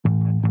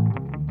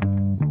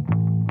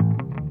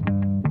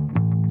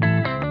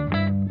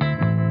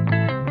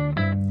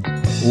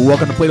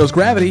Welcome to Plato's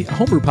Gravity, a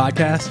Homebrew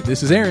Podcast.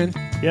 This is Aaron.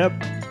 Yep.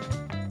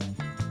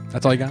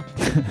 That's all you got?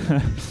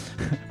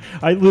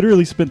 I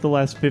literally spent the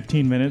last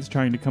 15 minutes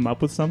trying to come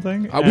up with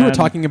something. We were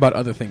talking about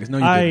other things. No,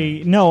 you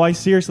didn't. No, I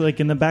seriously, like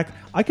in the back,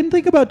 I can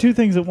think about two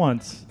things at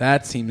once.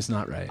 That seems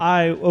not right.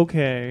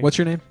 Okay. What's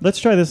your name? Let's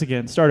try this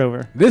again. Start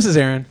over. This is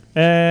Aaron.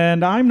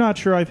 And I'm not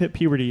sure I've hit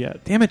puberty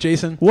yet. Damn it,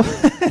 Jason. What?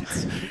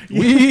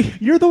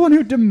 You're the one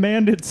who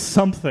demanded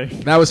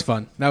something. That was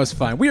fun. That was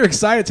fun. We are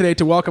excited today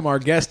to welcome our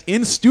guest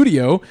in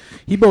studio.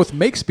 He both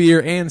makes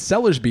beer and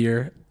sellers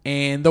beer.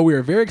 And though we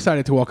are very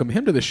excited to welcome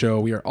him to the show,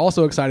 we are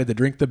also excited to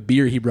drink the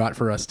beer he brought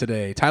for us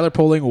today. Tyler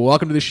Poling,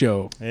 welcome to the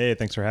show. Hey,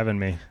 thanks for having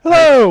me.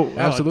 Hello.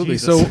 Absolutely.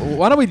 So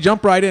why don't we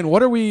jump right in?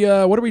 What are we?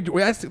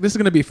 This is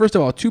going to be, first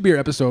of all, a 2-beer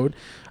episode.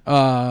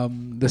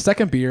 The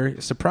second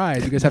beer,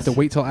 surprise, you guys have to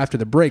wait till after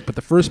the break. But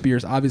the first beer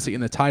is obviously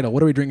in the title.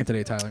 What are we drinking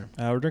today, Tyler?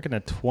 We're drinking a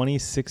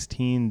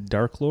 2016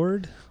 Dark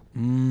Lord.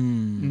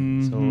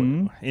 Mm-hmm.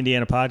 So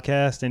Indiana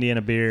podcast,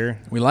 Indiana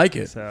beer. We like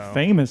it. So.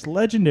 Famous,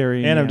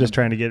 legendary. And I'm just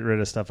trying to get rid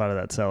of stuff out of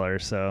that cellar.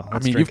 So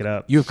let's drink it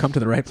up. You've come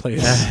to the right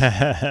place.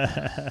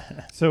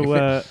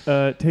 So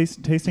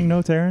tasting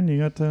notes, Aaron.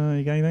 You got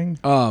anything?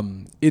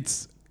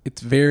 It's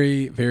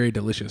very, very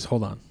delicious.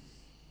 Hold on.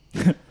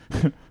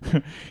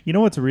 You know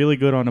what's really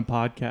good on a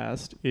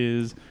podcast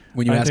is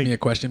when you ask me a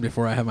question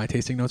before I have my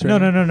tasting notes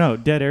ready? No.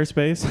 Dead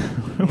airspace.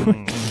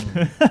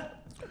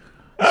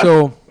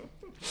 So,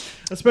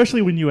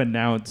 especially when you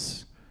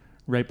announce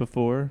right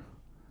before.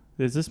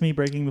 Is this me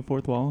breaking the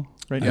fourth wall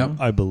right now?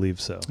 I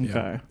believe so.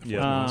 Okay.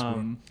 Yeah.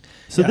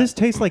 So this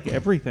tastes like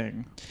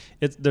everything.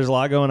 There's a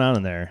lot going on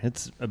in there.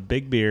 It's a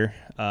big beer.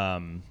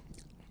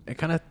 It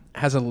kind of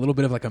has a little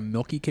bit of like a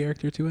milky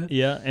character to it.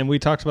 Yeah, and we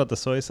talked about the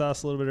soy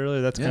sauce a little bit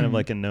earlier. That's kind of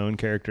like a known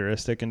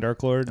characteristic in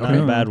Dark Lord. Not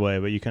in a bad way,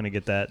 but you kind of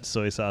get that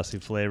soy saucy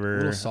flavor.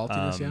 A little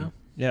saltiness, yeah.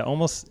 Yeah,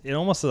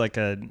 almost like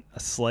a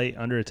slight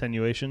under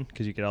attenuation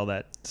because you get all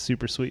that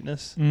super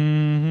sweetness.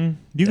 Mm-hmm.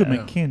 You could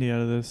make candy out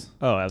of this.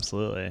 Oh,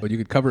 absolutely. But you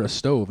could cover a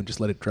stove and just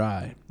let it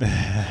dry.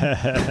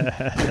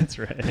 That's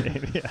right.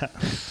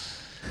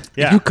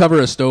 Yeah. If you cover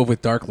a stove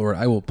with Dark Lord,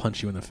 I will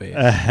punch you in the face.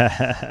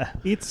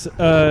 It's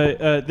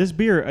this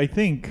beer, I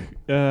think,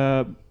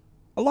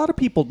 a lot of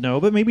people know,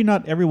 but maybe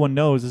not everyone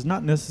knows, is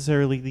not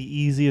necessarily the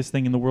easiest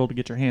thing in the world to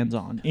get your hands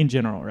on in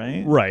general,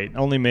 right? Right.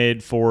 Only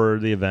made for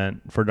the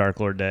event for Dark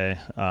Lord Day.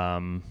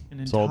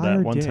 Sold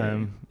that one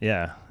time.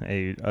 Yeah.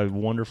 A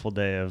wonderful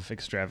day of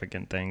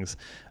extravagant things.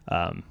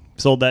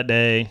 Sold that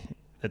day.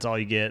 That's all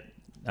you get.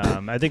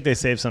 I think they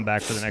save some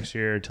back for the next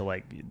year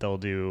to they'll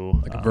do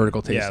like a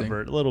vertical tasting.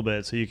 Yeah, a little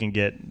bit, so you can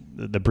get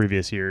the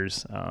previous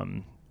years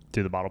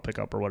through the bottle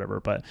pickup or whatever.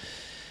 But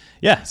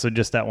yeah, so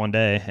just that one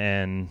day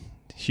and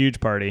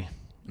huge party.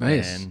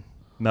 Nice. And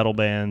metal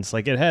bands,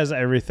 it has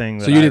everything.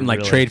 That so you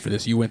didn't trade for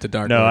this. You went to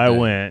Dark Lord. No, I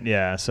went.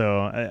 Yeah.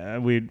 So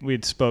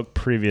we'd spoke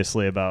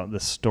previously about the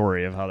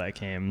story of how that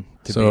came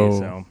to be.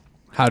 So.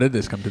 How did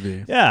this come to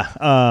be? Yeah.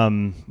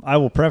 I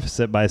will preface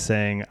it by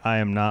saying I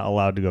am not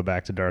allowed to go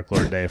back to Dark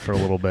Lord Day for a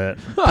little bit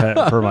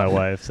per my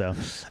wife. So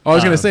I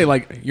was going to say,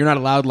 you're not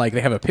allowed,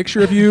 they have a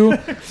picture of you.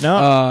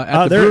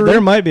 No.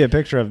 There might be a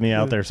picture of me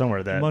out there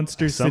somewhere that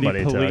Munster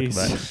somebody City Police.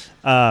 took.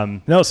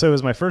 But, no, so it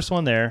was my first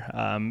one there.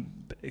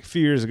 A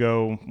few years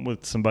ago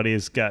with some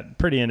buddies, got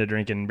pretty into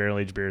drinking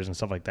barrel-aged beers and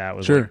stuff like that.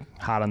 Was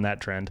hot on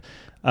that trend.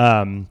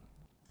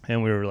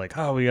 And we were like,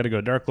 oh, we got to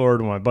go Dark Lord.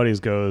 And my buddies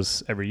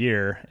goes every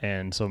year.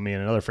 And so me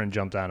and another friend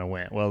jumped on and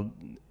went. Well,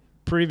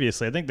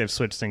 previously, I think they've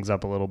switched things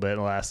up a little bit in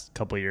the last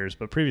couple of years.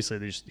 But previously,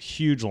 there's a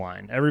huge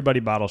line. Everybody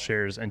bottle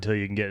shares until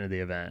you can get into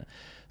the event.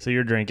 So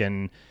you're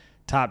drinking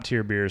top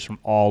tier beers from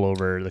all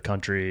over the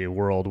country,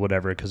 world,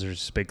 whatever, because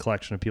there's this big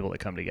collection of people that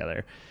come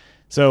together.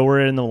 So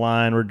we're in the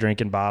line. We're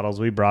drinking bottles.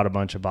 We brought a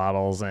bunch of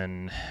bottles.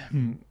 And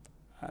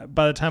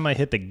by the time I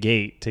hit the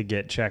gate to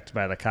get checked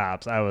by the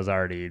cops, I was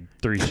already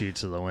 3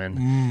 sheets to the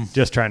wind,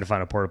 just trying to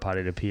find a porta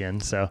potty to pee in.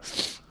 So,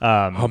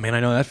 oh man,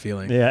 I know that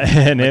feeling. Yeah,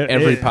 and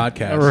every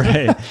podcast,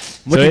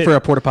 right? Looking for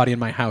a porta potty in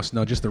my house.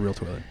 No, just the real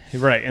toilet.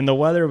 Right, and the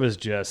weather was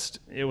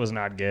it was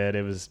not good.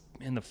 It was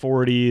in the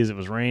 40s. It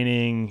was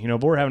raining.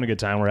 But we're having a good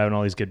time. We're having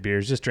all these good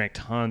beers. Just drank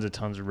tons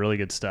of really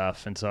good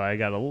stuff, and so I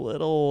got a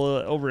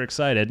little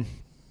overexcited.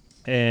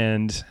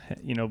 And,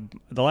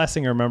 the last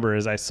thing I remember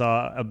is I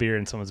saw a beer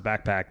in someone's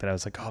backpack that I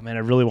was like, oh, man,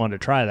 I really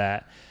wanted to try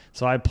that.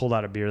 So I pulled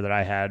out a beer that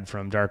I had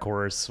from Dark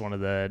Horse, one of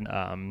their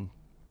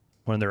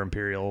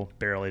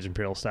barrel-aged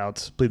imperial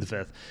stouts, Plead the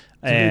Fifth.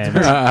 And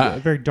it's a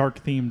very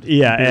dark themed.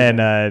 Yeah,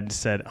 beer. And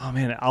said, oh,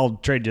 man, I'll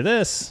trade you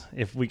this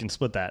if we can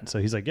split that. So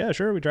he's like, yeah,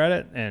 sure, we tried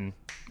it. And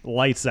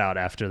lights out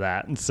after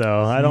that. And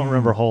so I don't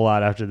remember a whole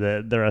lot after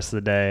the rest of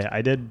the day.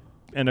 I did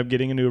end up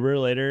getting an Uber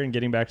later and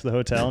getting back to the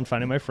hotel and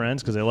finding my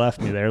friends because they left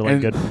me there.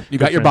 You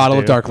got your bottle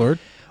of Dark Lord.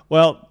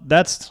 Well,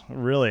 that's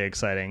really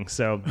exciting.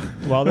 So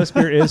while this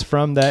beer is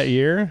from that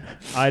year,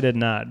 I did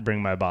not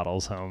bring my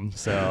bottles home.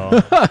 So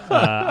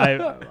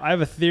I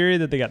have a theory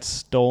that they got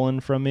stolen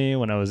from me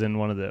when I was in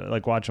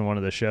watching one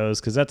of the shows,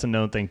 because that's a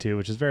known thing too,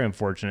 which is very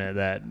unfortunate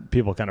that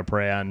people kind of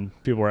prey on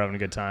people who are having a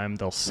good time.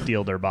 They'll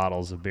steal their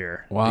bottles of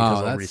beer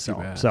because they'll resell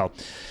them. So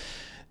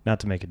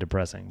not to make it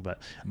depressing,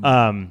 but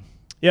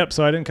yep.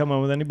 So I didn't come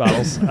home with any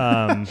bottles.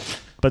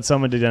 But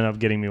someone did end up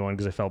getting me one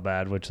because I felt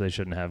bad, which they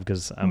shouldn't have,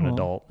 because I'm an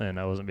adult and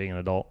I wasn't being an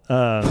adult.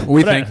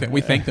 We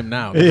thank them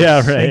now. Yeah,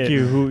 right. Thank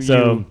you,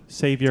 you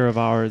savior of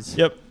ours.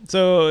 Yep.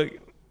 So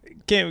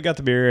we got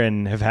the beer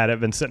and have had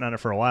it, been sitting on it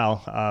for a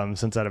while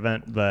since that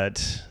event,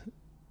 but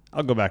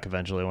I'll go back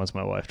eventually once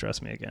my wife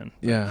trusts me again.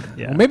 Yeah.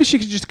 Well, maybe she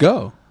could just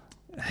go.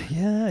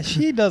 Yeah,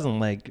 she doesn't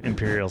like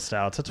imperial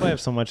stouts. That's why I have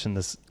so much in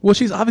this. Well,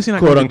 she's obviously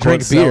not going to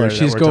drink beer.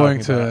 She's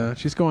going to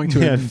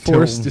Yeah,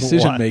 enforce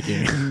decision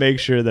making. Make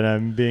sure that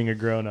I'm being a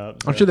grown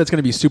up. I'm sure that's going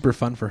to be super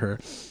fun for her.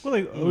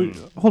 Well,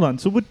 hold on.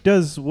 So what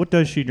does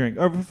she drink?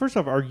 First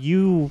off, are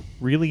you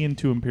really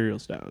into imperial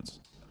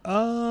stouts?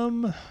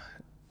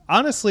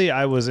 Honestly,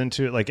 I was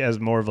into it like as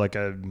more of like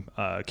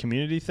a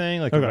community thing.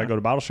 Like when I go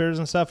to bottle shares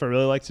and stuff, I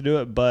really like to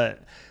do it.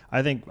 But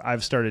I think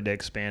I've started to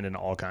expand into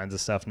all kinds of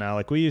stuff now.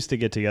 Like we used to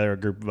get together, a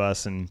group of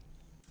us, and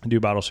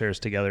do bottle shares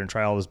together and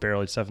try all this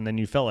barrel aged stuff. And then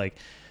you felt like,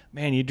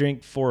 man, you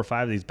drink 4 or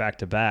 5 of these back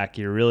to back,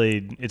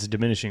 it's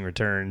diminishing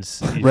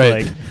returns. You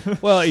right. feel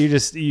like, well,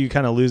 you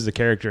kind of lose the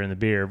character in the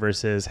beer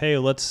versus, hey,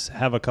 let's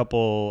have a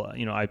couple,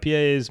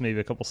 IPAs, maybe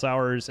a couple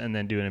sours, and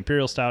then do an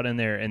imperial stout in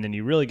there. And then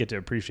you really get to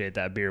appreciate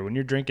that beer. When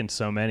you're drinking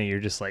so many, you're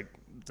just like,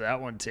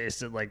 that one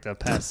tasted like the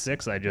past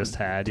 6 I just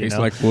had. Tastes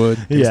like wood.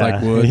 Tastes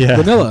like wood. Yeah.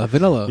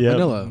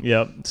 Vanilla.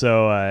 Yep.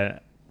 So,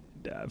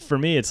 for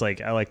me, it's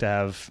like I like to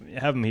have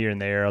them here and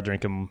there. I'll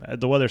drink them.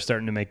 The weather's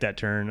starting to make that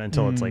turn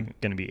until it's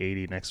like going to be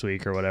 80 next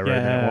week or whatever,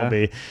 and then it won't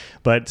be.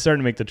 But it's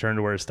starting to make the turn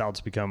to where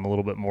stouts become a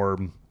little bit more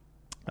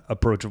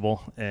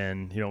approachable,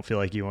 and you don't feel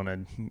like you want to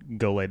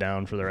go lay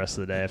down for the rest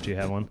of the day after you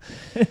have one.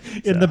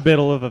 In the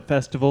middle of a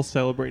festival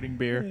celebrating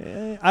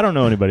beer. I don't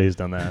know anybody who's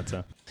done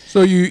that.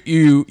 So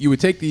you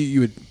would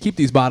keep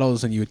these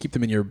bottles and you would keep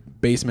them in your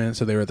basement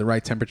so they were at the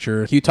right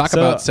temperature. Can you talk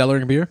about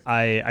cellaring beer?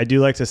 I do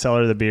like to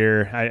cellar the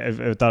beer.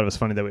 I thought it was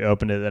funny that we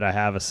opened it, that I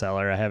have a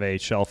cellar. I have a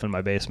shelf in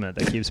my basement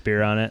that keeps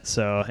beer on it.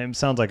 So it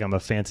sounds like I'm a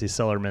fancy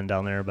cellarman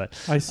down there, but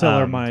I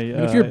cellar my.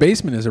 If your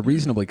basement is a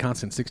reasonably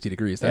constant 60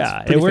 degrees,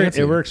 that's it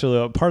fancy. works really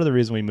well. Part of the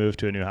reason we moved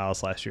to a new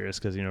house last year is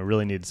because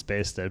really needed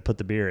space to put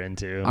the beer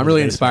into. I'm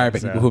really inspired by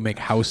people who make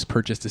house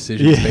purchase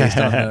decisions based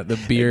on the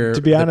beer.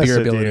 To be honest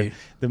the beer with ability.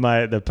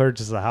 The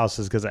purchase of the house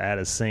is because I had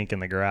a sink in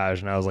the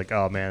garage, and I was like,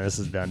 oh man, this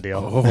is a done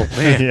deal. Oh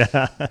man,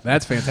 yeah,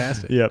 that's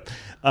fantastic. Yep.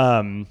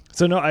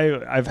 So no,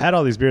 I've had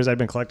all these beers. I've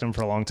been collecting them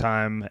for a long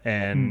time,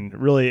 and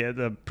really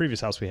the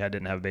previous house we had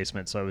didn't have a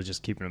basement, so I was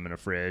just keeping them in a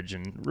fridge,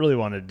 and really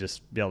wanted to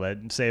just be able to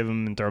save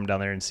them and throw them down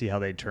there and see how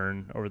they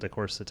turn over the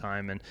course of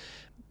time. And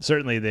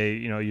certainly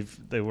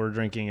they were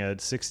drinking at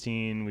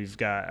 16. We've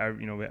got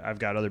I've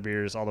got other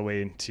beers all the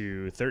way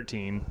to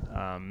 13.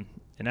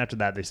 And after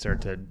that, they start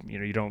to,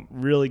 you don't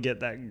really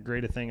get that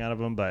great a thing out of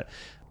them, but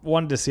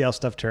wanted to see how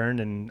stuff turned,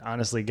 and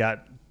honestly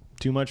got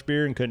too much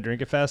beer and couldn't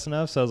drink it fast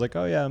enough. So I was like,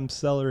 oh yeah, I'm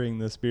cellaring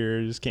this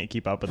beer. I just can't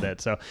keep up with it.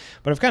 So,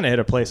 but I've kind of hit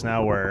a place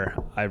now where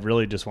I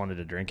really just wanted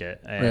to drink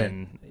it.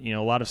 And, a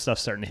lot of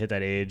stuff's starting to hit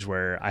that age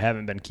where I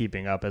haven't been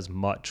keeping up as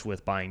much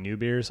with buying new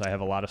beers. I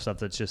have a lot of stuff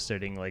that's just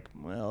sitting like,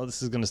 well,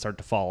 this is going to start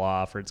to fall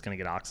off or it's going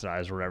to get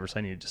oxidized or whatever. So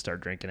I need to start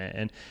drinking it.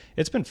 And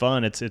it's been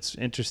fun. It's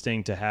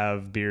interesting to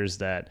have beers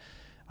that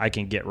I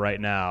can get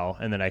right now,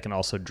 and then I can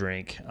also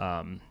drink,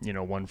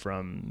 one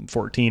from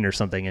 14 or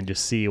something, and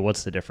just see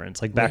what's the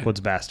difference. Like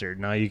Backwoods Bastard.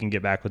 Now you can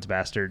get Backwoods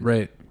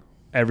Bastard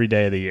every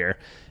day of the year.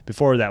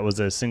 Before that was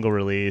a single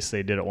release.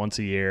 They did it once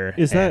a year.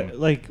 Is that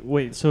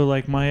so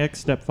like my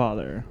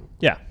ex-stepfather?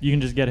 Yeah. You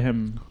can just get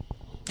him.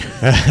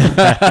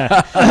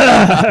 Now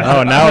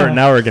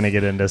we're gonna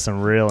get into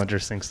some real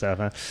interesting stuff,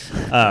 huh?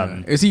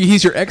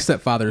 He's your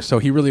ex-stepfather, so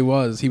he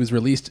was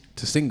released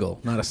to single,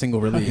 not a single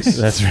release.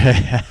 That's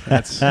right.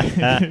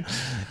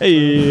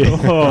 Hey,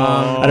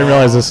 I didn't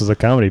realize this was a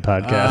comedy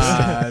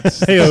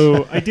podcast.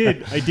 I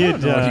did. I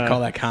don't know if you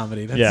call that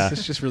comedy.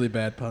 It's just really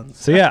bad puns.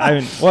 So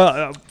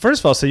first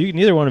of all, so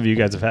neither one of you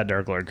guys have had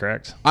Dark Lord,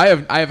 correct? I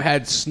have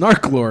had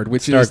Snark Lord,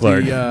 which is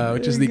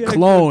the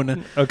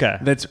clone. Okay.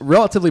 That's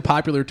relatively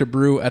popular to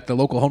brew at the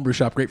local homebrew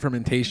shop. Great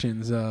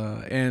fermentations,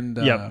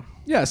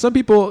 some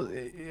people.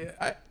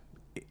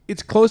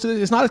 It's close to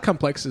this. It's not as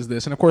complex as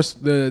this, and of course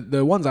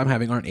the ones I'm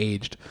having aren't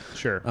aged.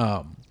 Sure.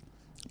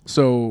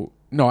 So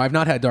no, I've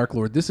not had Dark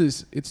Lord.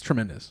 It's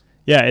tremendous.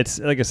 Yeah, it's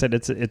like I said,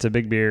 it's a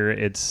big beer.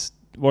 It's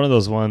one of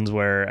those ones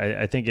where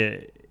I think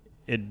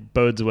it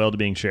bodes well to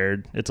being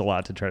shared. It's a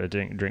lot to try to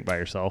drink by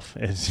yourself.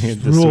 It's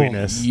the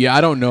sweetness. Yeah,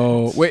 I don't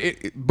know.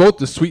 Both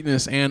the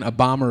sweetness and a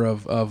bomber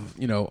of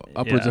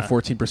upwards of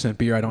 14%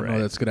 beer. I don't know.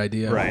 That's a good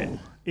idea. Right.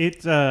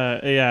 It's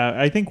yeah.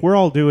 I think we're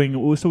all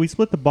doing. So we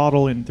split the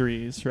bottle in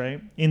threes,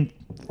 right?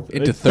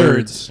 Into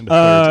thirds.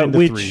 Into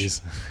which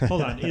threes.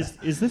 hold on,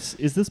 is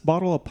this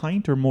bottle a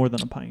pint or more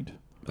than a pint?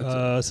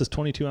 This is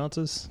 22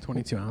 ounces.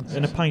 22 ounces.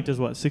 And a pint is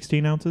what,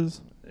 16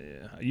 ounces?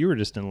 Yeah. You were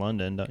just in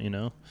London, don't you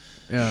know?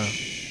 Yeah.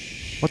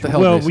 What the hell?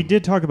 Well, Jason? we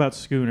did talk about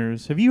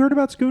schooners. Have you heard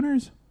about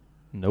schooners?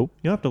 Nope.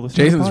 You'll have to listen.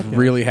 Jason's to the podcast.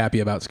 really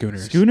happy about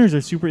schooners. Schooners are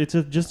super. It's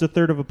just a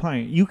third of a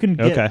pint. You can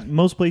get Okay.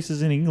 most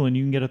places in England.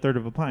 You can get a third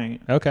of a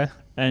pint, Okay.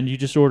 and you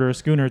just order a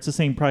schooner. It's the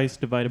same price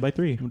divided by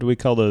 3. Do we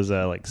call those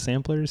like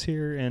samplers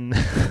here in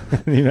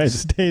the United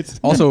States?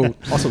 Also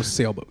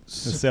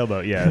sailboats. A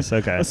sailboat, yes.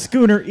 Okay. A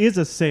schooner is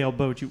a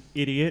sailboat, you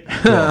idiot.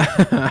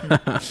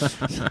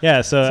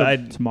 Yeah, so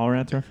Small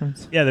Rats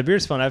reference. yeah, the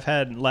beer's fun.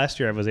 Last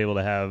year I was able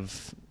to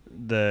have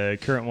the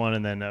current one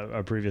and then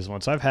a previous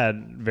one. So I've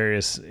had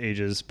various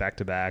ages back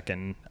to back,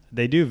 and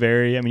they do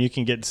vary. I mean, you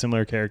can get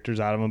similar characters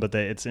out of them, but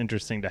it's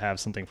interesting to have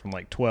something from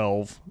like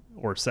 12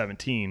 or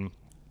 17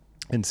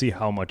 and see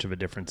how much of a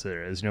difference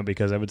there is,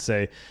 because I would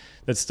say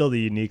that's still the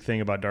unique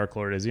thing about Dark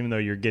Lord is even though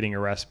you're getting a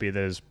recipe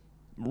that is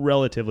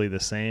relatively the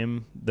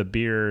same, the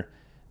beer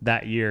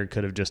that year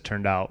could have just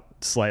turned out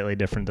slightly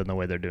different than the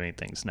way they're doing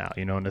things now,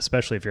 and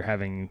especially if you're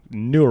having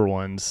newer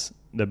ones,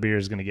 the beer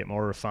is going to get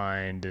more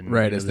refined and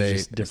Right, as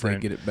they different.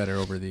 get it better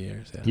over the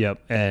years. Yeah. Yep.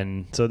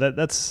 And so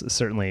that's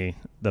certainly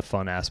the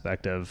fun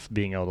aspect of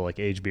being able to like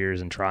age beers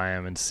and try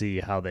them and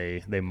see how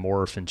they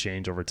morph and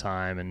change over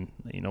time. And,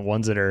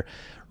 ones that are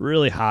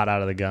really hot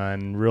out of the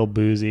gun, real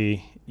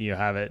boozy, you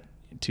have it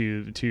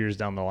two years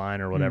down the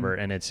line or whatever.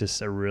 And it's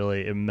just it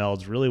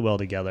melds really well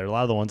together. A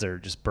lot of the ones that are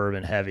just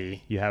bourbon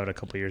heavy, you have it a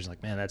couple of years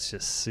like, man, that's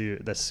just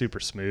that's super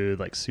smooth,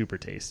 like super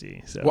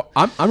tasty. So Well,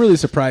 I'm really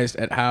surprised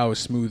at how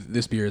smooth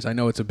this beer is. I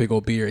know it's a big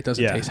old beer. It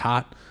doesn't taste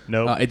hot.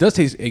 No, it does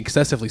taste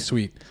excessively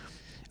sweet.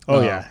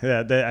 Oh yeah.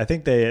 I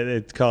think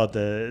they call it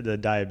the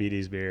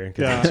diabetes beer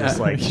because it's just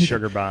like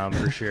sugar bomb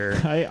for sure.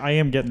 I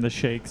am getting the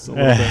shakes a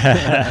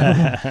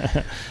little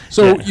bit.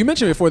 So you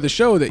mentioned before the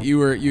show that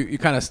you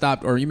kind of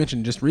stopped, or you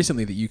mentioned just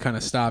recently that you kind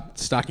of stopped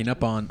stocking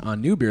up on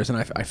new beers,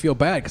 and I feel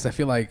bad because I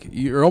feel like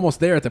you're almost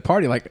there at the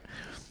party. Like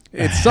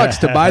it sucks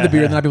to buy the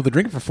beer and not be able to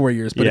drink it for 4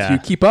 years, but if you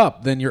keep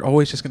up, then you're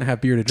always just going to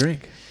have beer to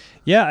drink.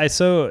 Yeah,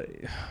 so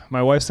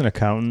my wife's an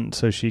accountant,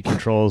 so she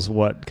controls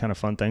what kind of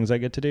fun things I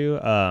get to do.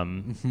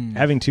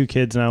 Having 2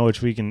 kids now,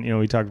 which we can,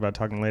 we talked about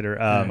talking later.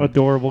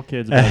 Adorable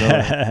kids, by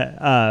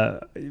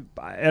the way.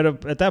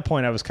 At that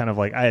point, I was kind of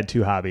like, I had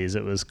 2 hobbies.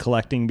 It was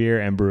collecting beer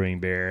and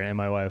brewing beer. And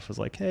my wife was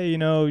like, hey,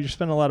 you're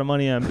spending a lot of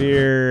money on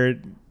beer.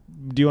 Do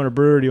you want to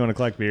brew or do you want to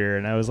collect beer?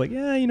 And I was like,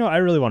 yeah, I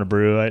really want to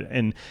brew.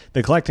 And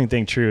the collecting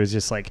thing, true, is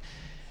just like,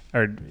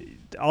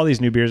 all these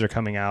new beers are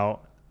coming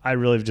out. I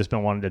really have just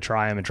been wanting to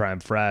try them and try them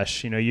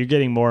fresh. You're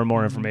getting more and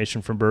more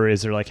information from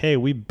breweries. They're like, hey,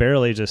 we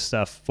barely just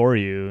stuff for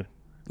you.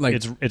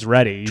 Like it's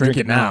ready. You drink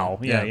it now.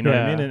 Yeah. You know what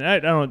I mean? And I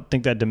don't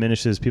think that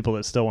diminishes people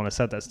that still want to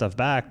set that stuff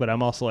back. But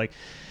I'm also like,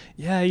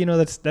 yeah,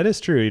 that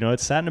is true.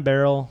 It's sat in a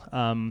barrel.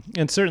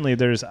 And certainly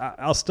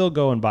I'll still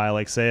go and buy,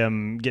 like, say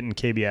I'm getting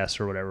KBS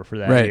or whatever for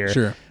that year.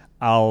 Sure.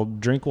 I'll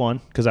drink one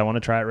because I want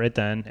to try it right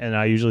then, and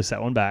I usually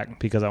set one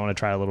back because I want to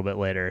try a little bit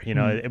later,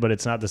 but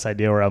it's not this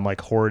idea where I'm like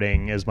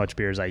hoarding as much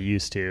beer as I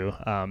used to,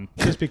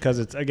 just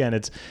because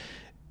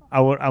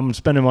I'm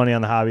spending money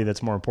on the hobby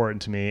that's more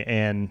important to me,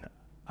 and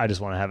I just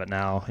want to have it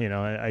now.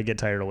 I get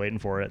tired of waiting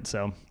for it.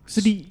 So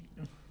do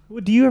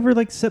you ever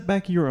like set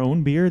back your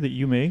own beer that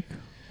you make?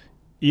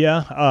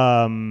 Yeah.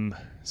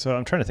 So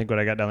I'm trying to think what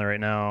I got down there right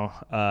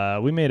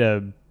now. We made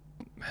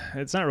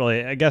it's not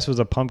really, I guess it was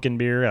a pumpkin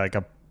beer, like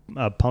a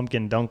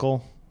pumpkin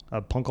dunkel,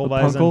 a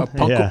Punkelweizen. A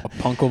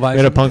Punkelweizen. We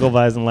had a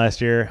Punkelweizen last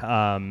year.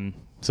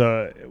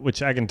 So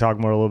which I can talk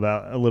a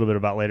little bit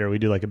about later. We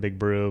do like a big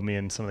brew, me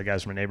and some of the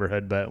guys from our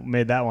neighborhood, but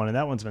made that one, and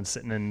that one's been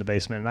sitting in the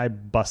basement, and I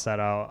bust that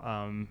out.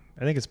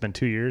 I think it's been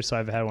 2 years, so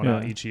I've had one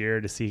out each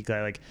year to see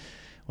like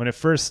when it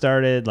first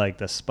started, like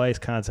the spice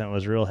content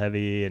was real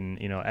heavy,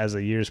 and as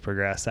the years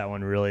progress, that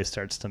one really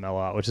starts to mellow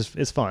out, which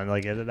is fun.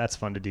 Like that's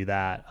fun to do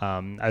that.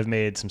 I've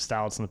made some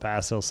stouts in the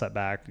past, so I'll set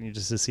back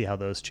just to see how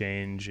those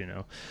change.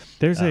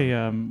 There's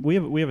we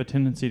have a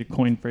tendency to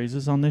coin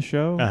phrases on this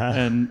show,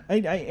 and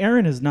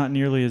Aaron is not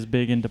nearly as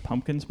big into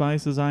pumpkin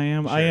spice as I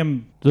am. Sure. I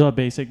am the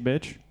basic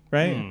bitch,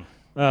 right?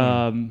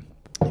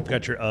 You've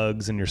got your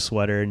Uggs and your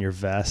sweater and your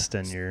vest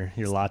and your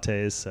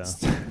lattes.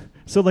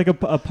 So like a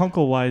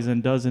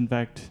Punkelweizen does in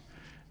fact.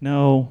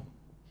 No,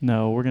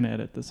 we're gonna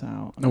edit this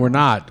out. No, we're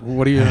not.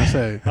 What are you gonna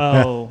say?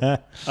 No,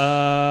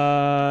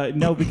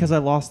 because I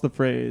lost the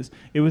phrase.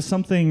 It was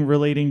something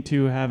relating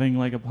to having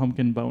like a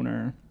pumpkin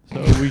boner.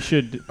 So we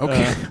should.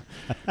 Okay.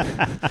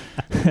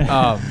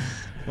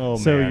 Oh,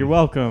 so man. You're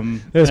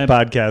welcome. This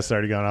podcast's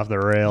already gone off the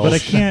rails. But I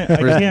can't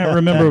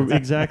remember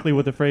exactly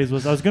what the phrase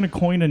was. I was going to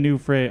coin a new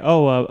phrase.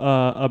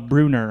 A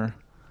Bruner.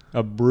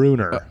 A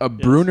Bruner. A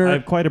Bruner? Yes, I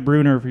have quite a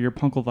Bruner for your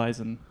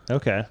Punkelweizen.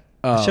 Okay.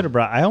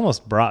 I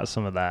almost brought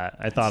some of that.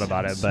 I thought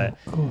about it, but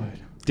good.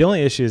 The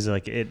only issue is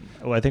like I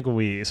think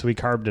we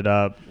carved it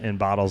up in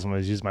bottles and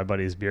was using my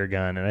buddy's beer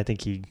gun, and I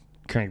think he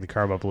crank the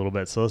carb up a little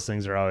bit. So those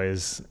things are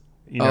always,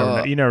 you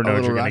never know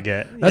what you're going to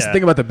get. That's the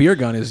thing about the beer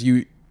gun is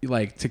you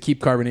like to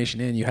keep carbonation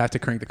in, you have to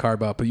crank the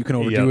carb up, but you can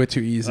overdo it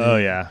too easy. Oh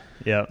yeah.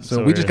 Yeah.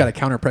 So we just got a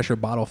counter pressure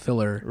bottle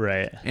filler.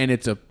 Right. And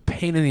it's a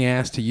pain in the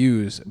ass to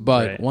use,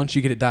 but once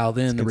you get it dialed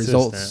in, the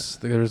results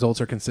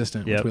are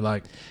consistent, which we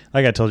like.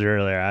 Like I told you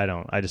earlier,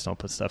 I just don't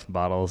put stuff in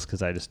bottles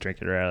because I just drink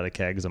it right out of the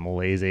keg because I'm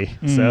lazy.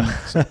 So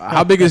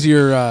how big is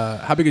your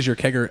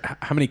kegger?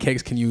 How many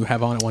kegs can you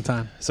have on at one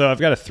time? So I've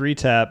got a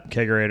 3-tap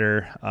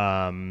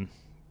kegerator.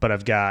 But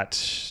I've got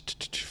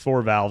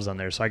 4 valves on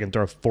there, so I can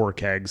throw 4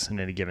 kegs in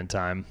any given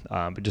time,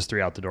 but just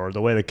 3 out the door. The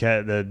way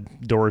the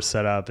door is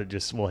set up, it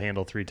just will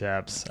handle 3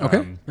 taps.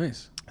 Okay,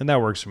 nice. And that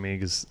works for me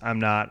because I'm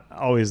not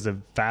always the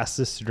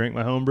fastest to drink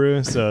my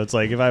homebrew. So it's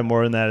like if I have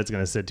more than that, it's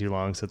going to sit too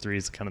long. So 3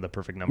 is kind of the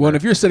perfect number. Well, and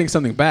if you're setting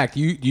something back,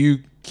 do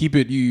you keep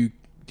it?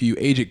 Do you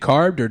age it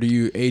carbed, or do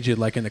you age it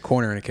like in the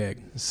corner in a keg?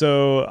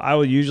 So I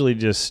will usually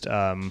just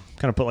kind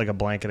of put like a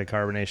blanket of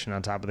carbonation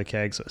on top of the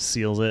keg so it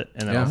seals it,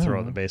 and then I'll throw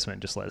it in the basement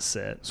and just let it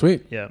sit.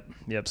 Sweet.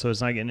 Yep. So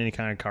it's not getting any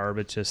kind of carb.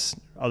 It's just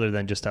other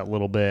than just that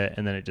little bit,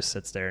 and then it just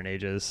sits there and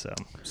ages.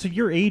 So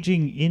you're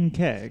aging in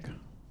keg?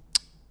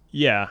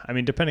 Yeah. I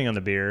mean, depending on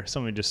the beer,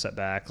 some we just set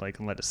back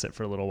and let it sit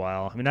for a little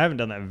while. I mean, I haven't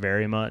done that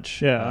very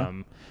much. Yeah.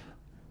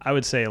 I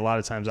would say a lot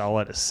of times I'll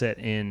let it sit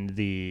in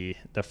the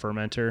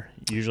fermenter.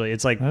 Usually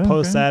it's like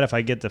post that, if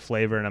I get the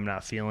flavor and I'm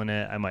not feeling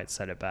it, I might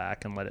set it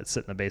back and let it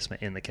sit in the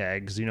basement in the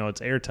keg. Because, it's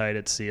airtight,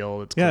 it's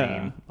sealed, it's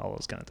clean, all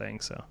those kind of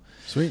things. So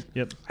sweet.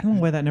 Yep. I don't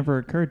know why that never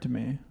occurred to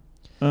me.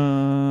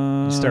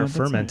 You start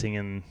fermenting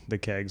in the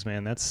kegs,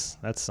 man. That's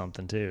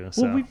something too.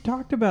 So. Well, we've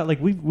talked about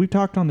we've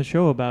talked on the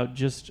show about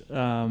just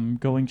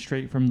going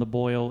straight from the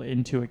boil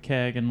into a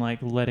keg and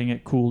letting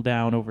it cool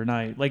down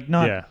overnight.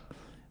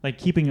 Like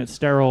keeping it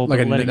sterile. We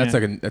had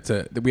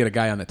a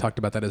guy on that talked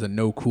about that as a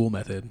no cool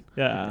method.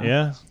 Yeah.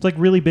 Yeah. It's like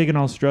really big in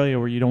Australia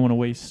where you don't want to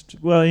waste,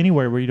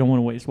 anywhere where you don't want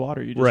to waste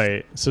water. You just,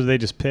 right. So they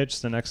just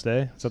pitch the next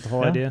day? Is that the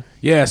whole idea?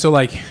 Yeah. So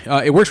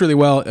it works really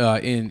well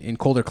in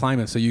colder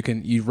climates. So you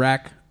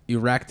rack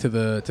to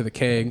the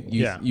keg.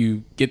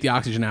 You get the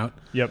oxygen out.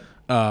 Yep.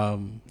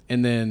 And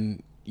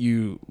then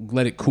you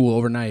let it cool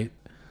overnight.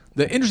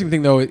 The interesting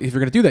thing though, if you're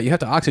going to do that, you have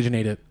to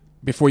oxygenate it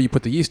before you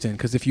put the yeast in,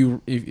 because if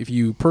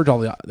you purge all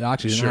the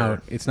oxygen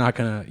out, it's not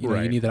gonna you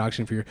need that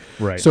oxygen for your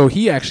right. So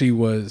he had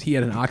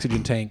an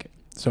oxygen tank.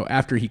 So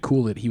after he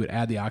cooled it, he would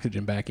add the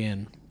oxygen back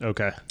in.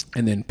 Okay.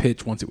 And then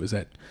pitch once it was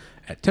at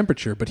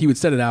temperature. But he would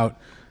set it out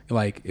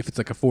if it's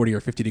like a 40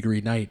 or 50 degree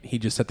night,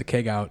 he'd just set the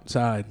keg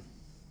outside.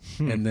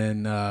 And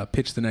then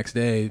pitch the next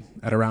day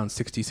at around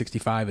 60,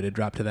 65. It had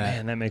dropped to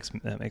that. Man,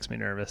 that makes me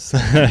nervous.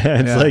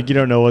 It's like you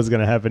don't know what's going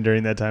to happen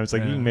during that time. It's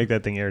like you can make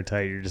that thing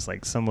airtight. You're just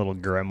like some little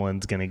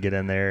gremlin's going to get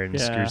in there and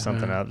screw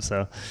something up.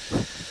 So,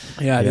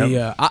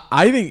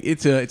 I think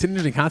it's an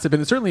interesting concept,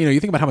 and certainly you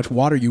think about how much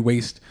water you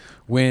waste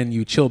when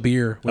you chill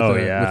beer.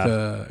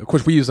 Of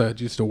course, we use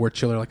just a wort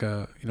chiller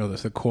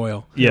the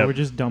coil. Yeah, we're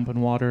just dumping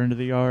water into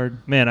the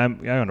yard. Man, I'm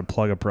going to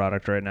plug a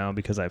product right now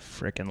because I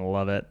freaking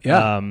love it.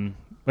 Yeah.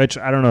 Which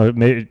I don't know.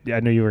 Maybe I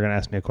knew you were going to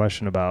ask me a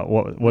question about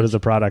what is the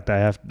product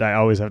I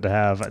always have to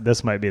have.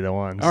 This might be the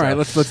one. All right,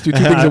 let's do 2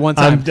 things at one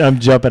time. I'm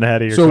jumping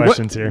ahead of your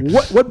questions here.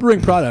 What brewing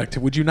product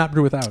would you not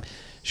brew without?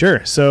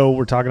 Sure. So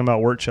we're talking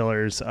about wort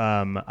chillers.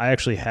 I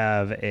actually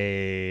have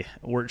a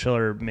wort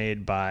chiller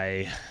made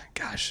by,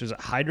 is it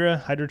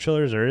Hydra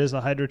Chillers, or it is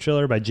a Hydra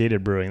Chiller by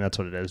Jaded Brewing. That's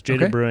what it is.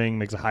 Jaded Brewing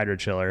makes a Hydra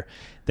Chiller.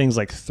 Things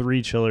like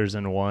 3 chillers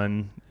in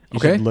one. You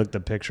should look the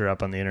picture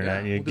up on the internet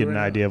and you get an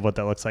idea of what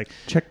that looks like.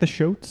 Check the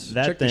shotes.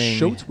 Check the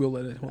shotes. We'll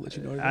let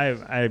you know.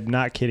 I'm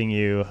not kidding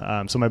you.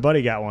 So my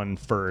buddy got one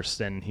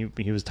first, and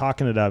he was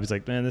talking it up. He's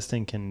like, man, this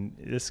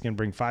can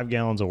bring 5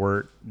 gallons of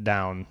wort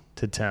down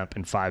to temp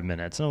in 5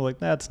 minutes. And I'm like,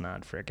 that's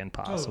not freaking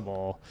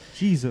possible. Oh,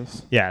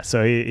 Jesus. Yeah.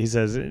 So he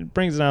says it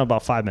brings it down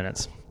about 5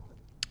 minutes.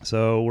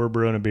 So we're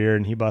brewing a beer,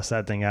 and he busts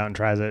that thing out and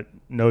tries it.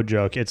 No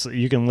joke.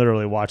 You can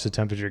literally watch the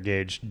temperature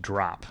gauge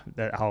drop.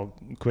 How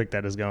quick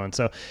that is going.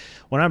 So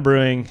when I'm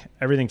brewing,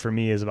 everything for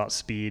me is about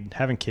speed.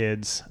 Having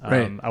kids,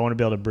 I want to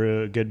be able to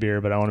brew a good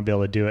beer, but I want to be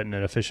able to do it in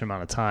an efficient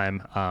amount of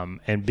time.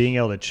 And being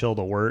able to chill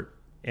the wort,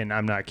 and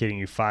I'm not kidding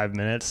you, 5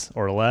 minutes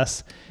or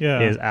less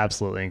is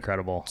absolutely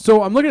incredible.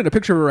 So I'm looking at a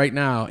picture of it right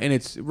now, and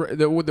it's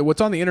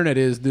what's on the internet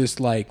is this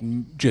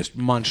just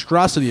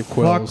monstrosity of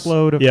quills.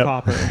 Fuckload of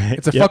copper.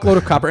 It's a fuckload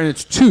of copper, and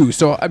it's 2.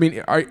 So I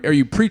mean, are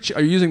you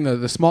using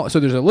the small? So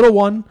there's a little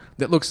one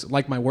that looks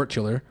like my wort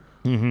chiller.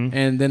 Mm-hmm.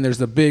 And then there's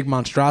the big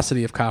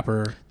monstrosity of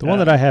copper. The one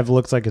that I have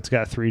looks like it's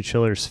got 3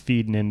 chillers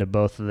feeding into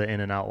both of the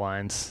in and out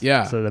lines.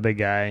 Yeah. So the big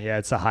guy,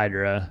 it's a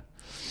Hydra.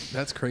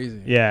 That's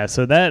crazy. Yeah,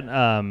 so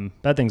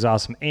that thing's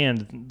awesome.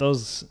 And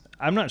those,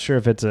 I'm not sure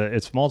if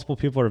it's multiple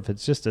people or if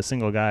it's just a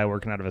single guy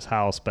working out of his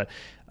house, but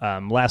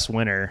last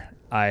winter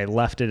I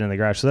left it in the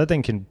garage. So that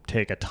thing can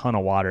take a ton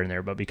of water in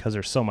there, but because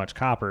there's so much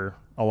copper,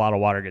 a lot of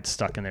water gets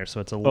stuck in there. So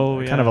it's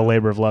kind of a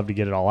labor of love to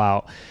get it all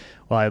out.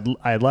 Well,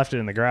 I had left it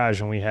in the garage,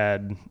 and we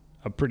had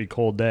a pretty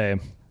cold day.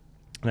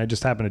 And I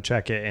just happened to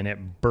check it, and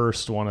it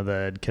burst one of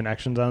the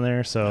connections on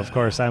there. So, of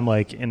course, I'm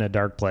like in a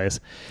dark place.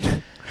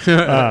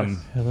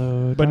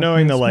 Hello, but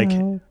knowing that, like,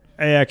 darkness,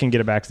 hey, I can get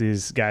it back to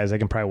these guys. They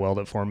can probably weld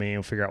it for me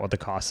and figure out what the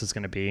cost is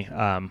going to be.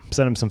 Sent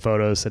them some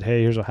photos, said,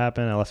 hey, here's what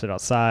happened. I left it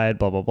outside,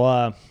 blah, blah,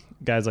 blah.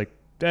 Guy's like,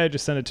 hey,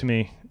 just send it to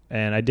me.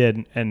 And I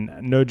did. And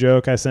no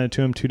joke, I sent it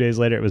to him. 2 days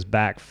later, it was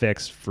back,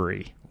 fixed,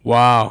 free.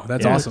 Wow,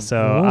 that's awesome.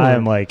 So I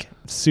am like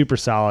super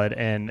solid,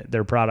 and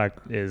their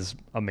product is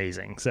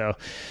amazing. So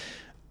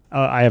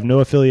I have no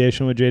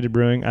affiliation with Jaded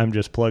Brewing. I'm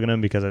just plugging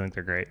them because I think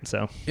they're great.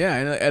 So yeah,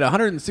 and at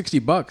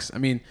 $160, I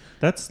mean,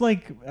 that's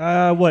like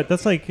what?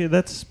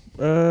 That's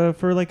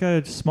for like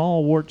a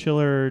small wort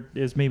chiller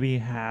is maybe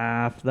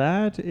half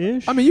that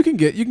ish. I mean, you can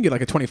get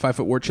like a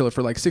 25-foot wort chiller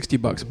for like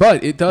 $60,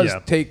 but it does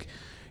take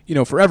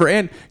forever.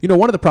 And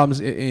one of the problems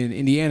in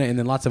Indiana and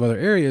in lots of other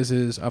areas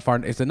is it's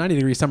a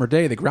 90-degree summer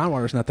day. The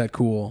groundwater is not that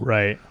cool.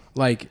 Right.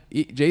 Like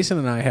Jason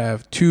and I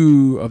have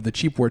 2 of the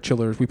cheap wort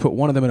chillers. We put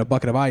one of them in a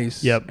bucket of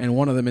ice and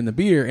one of them in the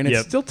beer, and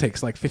it still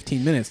takes like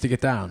 15 minutes to get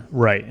down.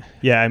 Right.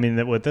 Yeah. I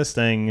mean, with this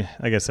thing,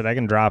 like I said, I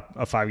can drop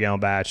a 5-gallon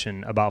batch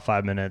in about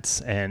 5 minutes.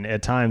 And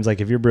at times,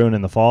 like if you're brewing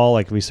in the fall,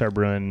 like we start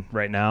brewing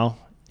right now,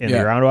 and the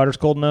groundwater's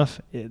cold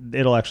enough,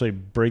 it'll actually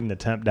bring the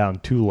temp down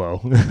too low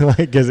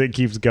because it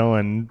keeps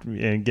going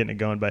and getting it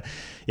going. But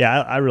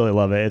yeah, I really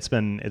love it. It's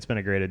been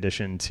a great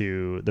addition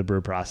to the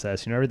brew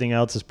process. Everything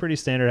else is pretty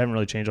standard. I haven't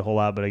really changed a whole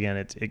lot, but again,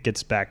 it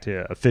gets back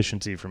to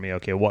efficiency for me.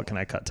 Okay, what can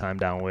I cut time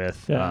down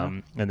with? Yeah.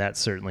 And that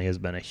certainly has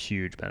been a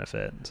huge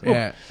benefit. So.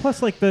 Yeah.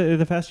 Plus, like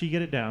the faster you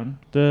get it down,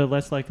 the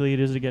less likely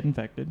it is to get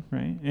infected,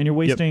 right? And you're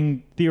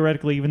wasting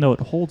theoretically, even though it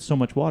holds so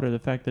much water, the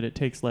fact that it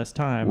takes less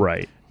time,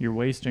 right? You're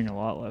wasting a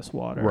lot less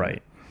water.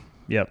 Right.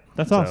 Yep.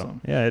 That's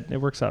awesome. Yeah, it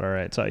works out all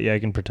right. So yeah, I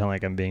can pretend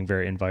like I'm being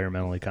very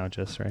environmentally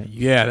conscious, right?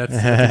 Yeah, that's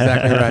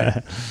exactly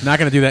right. Not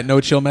going to do that no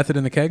chill method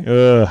in the keg?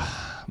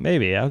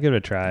 Maybe. I'll give it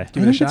a try.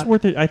 Give it a shot. It's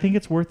worth it. I think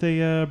it's worth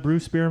a brew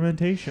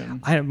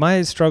experimentation.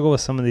 My struggle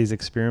with some of these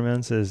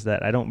experiments is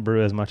that I don't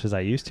brew as much as I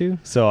used to.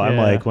 So I'm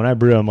like, when I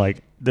brew, I'm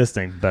like, this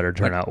thing better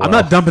turn out well. I'm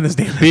not dumping this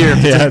damn beer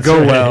if it doesn't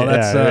go well.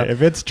 That's,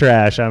 if it's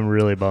trash, I'm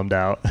really bummed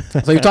out.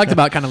 So you talked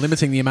about kind of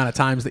limiting the amount of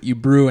times that you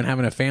brew and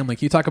having a family.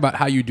 Can you talk about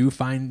how you do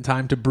find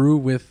time to brew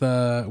with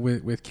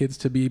kids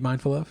to be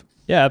mindful of?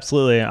 Yeah,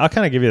 absolutely. I'll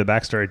kind of give you the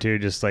backstory too,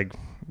 just like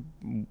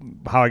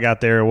how I got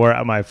there,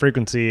 where my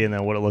frequency, and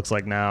then what it looks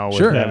like now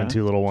with having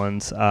 2 little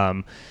ones.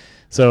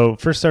 So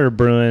first started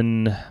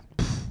brewing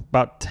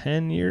about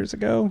 10 years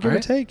ago, give or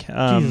take.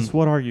 Jesus,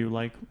 what are you,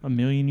 like a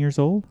million years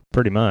old?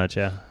 Pretty much,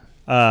 yeah.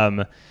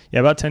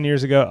 About 10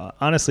 years ago.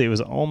 Honestly, it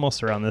was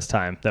almost around this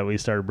time that we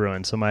started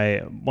brewing. So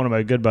one of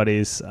my good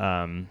buddies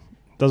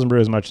doesn't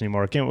brew as much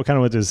anymore. We kind of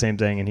went through the same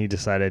thing, and he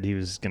decided he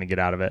was going to get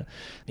out of it.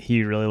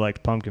 He really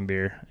liked pumpkin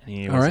beer, and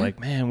he was like,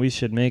 man, we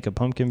should make a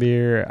pumpkin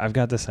beer. I've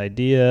got this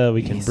idea.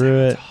 We can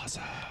brew it.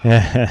 Awesome.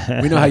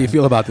 We know how you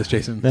feel about this,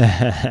 Jason.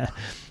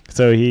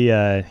 So he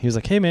was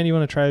like, hey, man, you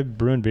want to try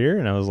brewing beer?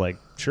 And I was like,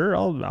 sure,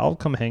 I'll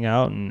come hang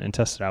out and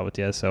test it out with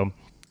you. So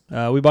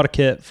we bought a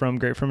kit from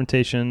Great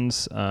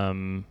Fermentations,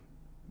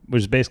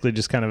 which is basically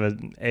just kind of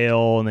an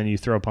ale, and then you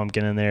throw a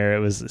pumpkin in there. It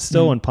was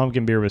still when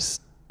pumpkin beer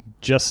was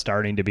just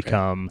starting to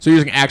become So you're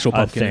using actual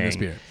pumpkin in this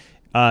beer?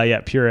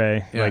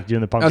 Puree, like doing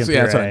the pumpkin puree.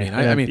 That's what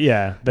I mean.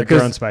 The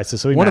grown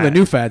spices. So one of the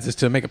new fads is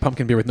to make a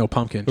pumpkin beer with no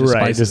pumpkin, just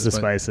spices. Just the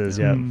spices,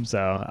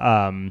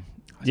 So,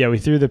 we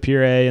threw the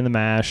puree in the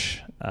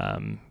mash.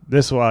 I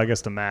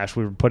guess the mash,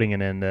 we were putting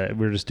it in,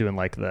 we were just doing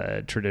like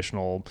the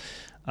traditional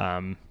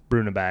brew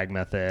in a bag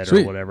method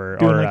or whatever.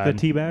 Doing like the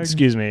tea bag?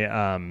 Excuse me.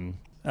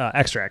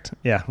 Extract.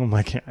 Yeah. I'm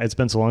like, it's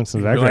been so long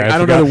since I've I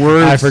don't know the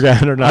words. I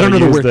forgot or not to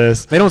use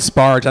this. They don't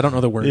sparge. I don't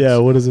know the words. Yeah.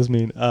 What does this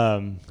mean?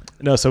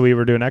 No, so we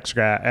were doing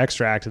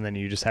extract, and then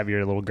you just have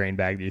your little grain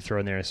bag that you throw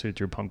in there. So we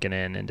threw pumpkin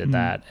in and did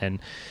that. And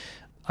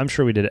I'm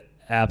sure we did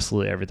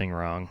absolutely everything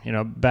wrong.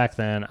 Back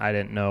then I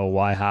didn't know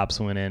why hops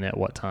went in at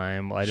what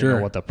time. I didn't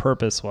know what the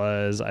purpose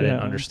was. I didn't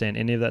understand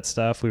any of that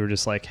stuff. We were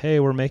just like, hey,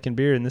 we're making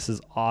beer and this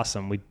is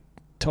awesome. We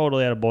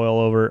totally had a boil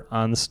over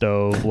on the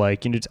stove.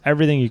 Like, just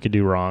everything you could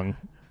do wrong.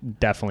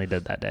 Definitely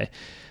did that day.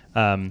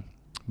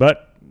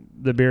 But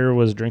the beer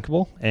was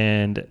drinkable,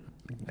 and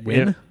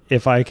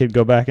if I could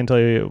go back and tell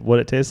you what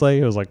it tastes like,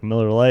 it was like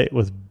Miller Lite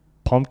with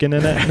pumpkin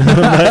in it.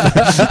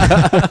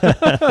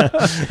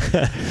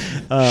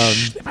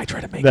 They might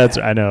try to make that.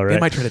 I know, right? They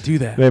might try to do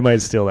that. They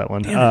might steal that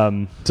one.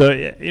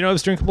 It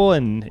was drinkable,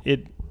 and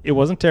it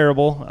wasn't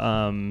terrible.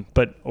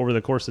 But over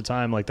the course of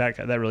time, like that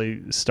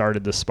really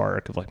started the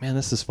spark of like, man,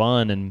 this is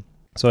fun. And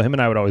so him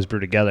and I would always brew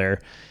together,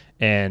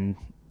 and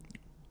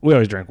we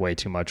always drank way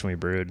too much when we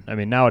brewed. I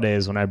mean,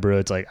 nowadays when I brew,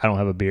 it's like I don't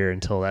have a beer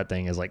until that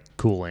thing is like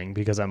cooling,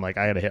 because I'm like,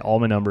 I got to hit all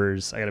my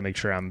numbers. I got to make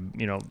sure I'm,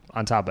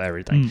 on top of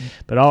everything.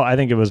 But I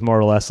think it was more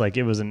or less like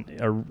it was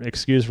an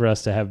excuse for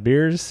us to have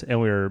beers,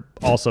 and we were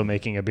also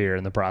making a beer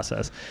in the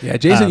process. Yeah,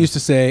 Jason used to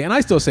say, and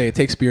I still say, it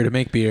takes beer to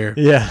make beer.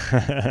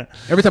 Yeah.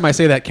 Every time I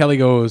say that, Kelly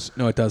goes,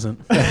 no, it doesn't.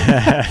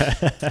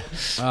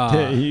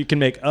 You can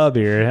make a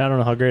beer. I don't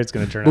know how great it's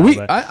going to turn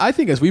out. I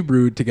think as we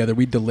brewed together,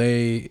 we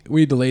delay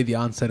the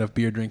onset of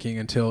beer drinking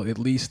until until at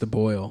least the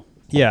boil.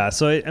 Yeah,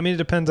 so I mean, it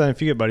depends on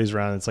if you get buddies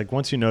around. It's like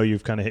once you know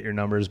you've kind of hit your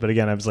numbers. But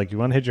again, I was like, you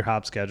want to hit your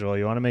hop schedule.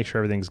 You want to make sure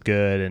everything's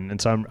good, and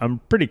so I'm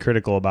pretty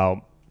critical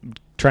about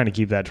trying to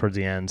keep that towards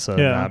the end.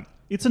 So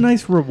it's a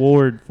nice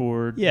reward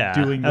for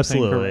doing the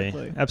thing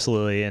correctly.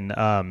 Absolutely. And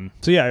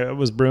so I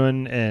was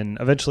brewing, and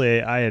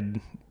eventually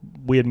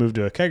we had moved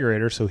to a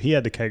kegerator, so he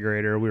had the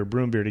kegerator. We were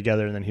brewing beer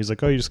together, and then he's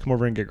like, "Oh, you just come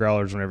over and get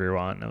growlers whenever you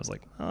want." And I was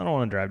like, "I don't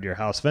want to drive to your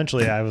house."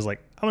 Eventually, I was like,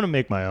 "I'm going to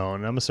make my own.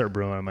 I'm going to start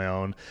brewing on my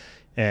own,"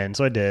 and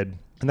so I did.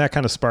 And that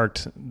kind of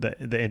sparked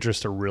the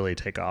interest to really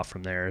take off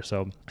from there.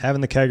 So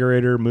having the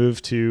kegerator,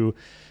 moved to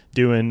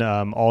doing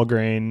all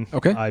grain.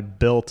 Okay. I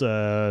built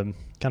a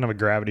kind of a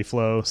gravity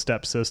flow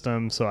step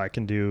system, so I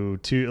can do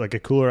a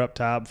cooler up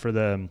top for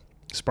the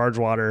sparge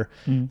water,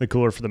 the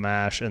cooler for the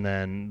mash, and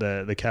then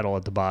the kettle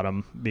at the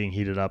bottom being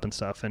heated up and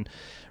stuff. And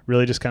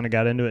really just kind of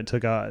got into it,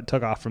 took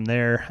off from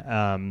there.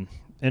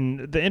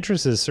 And the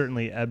interest has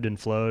certainly ebbed and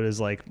flowed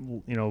as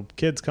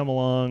kids come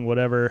along,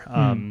 whatever.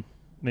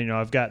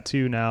 I've got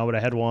 2 now, but I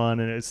had 1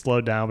 and it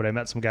slowed down, but I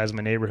met some guys in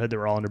my neighborhood that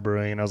were all into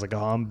brewing, and I was like,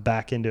 oh, I'm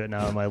back into it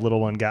now. My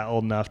little one got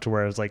old enough to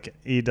where I was like,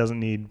 he doesn't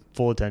need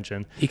full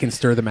attention. He can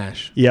stir the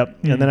mash.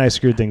 Yep. And then I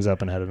screwed things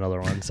up and had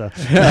another one. So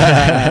you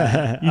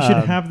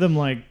should have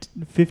them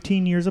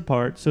 15 years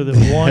apart so that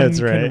one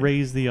can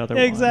raise the other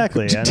one.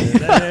 Exactly. I mean,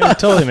 that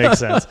totally makes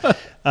sense.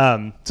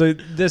 So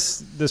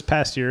this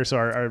past year, so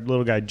our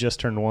little guy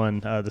just turned 1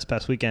 this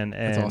past weekend,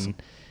 and that's awesome.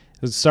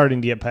 Was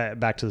starting to get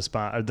back to the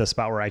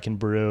spot where I can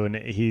brew, and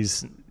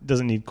he's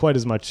doesn't need quite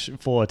as much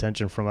full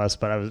attention from us.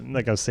 But I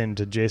was saying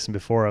to Jason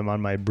before, I'm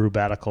on my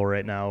brew-batical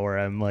right now, where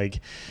I'm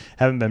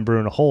haven't been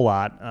brewing a whole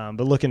lot,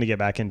 but looking to get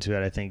back into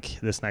it. I think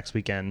this next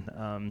weekend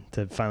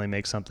to finally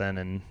make something,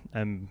 and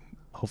I'm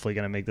hopefully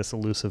going to make this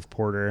elusive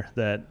porter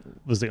that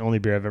was the only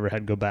beer I've ever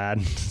had go bad.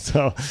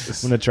 So I'm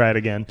going to try it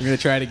again. You're going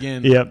to try it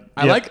again. Yep.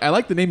 I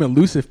like the name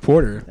elusive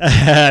porter.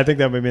 I think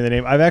that might be the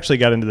name. I've actually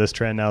got into this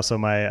trend now. So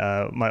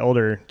my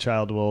older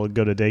child will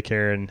go to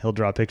daycare and he'll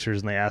draw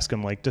pictures, and they ask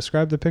him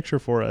describe the picture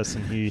for us.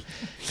 And he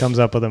comes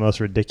up with the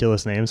most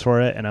ridiculous names for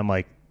it. And I'm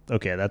like,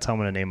 okay, that's how I'm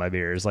going to name my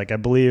beers. I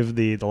believe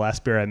the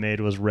last beer I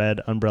made was Red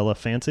Umbrella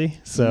Fancy.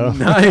 So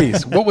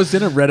nice. What was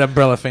in a Red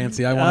Umbrella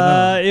Fancy? I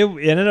want to know.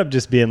 It ended up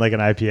just being an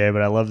IPA,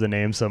 but I love the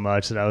name so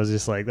much that I was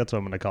just like, that's what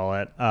I'm going to call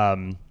it.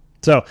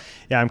 So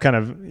yeah, I'm kind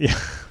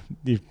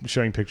of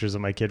showing pictures of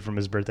my kid from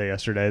his birthday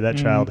yesterday. That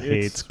child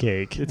hates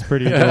cake. It's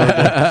pretty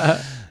adorable.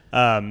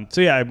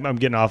 So yeah, I'm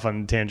getting off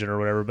on a tangent or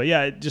whatever, but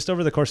yeah, just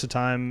over the course of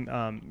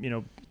time,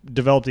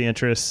 developed the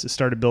interest,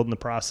 started building the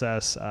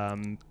process,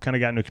 kind of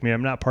got into a community.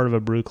 I'm not part of a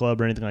brew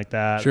club or anything like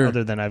that,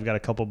 other than I've got a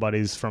couple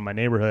buddies from my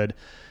neighborhood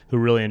who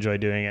really enjoy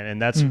doing it.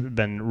 And that's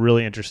been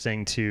really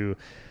interesting to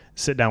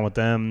sit down with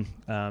them,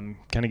 kind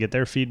of get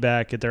their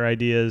feedback, get their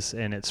ideas,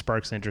 and it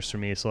sparks interest for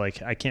me. So I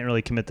can't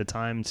really commit the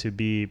time to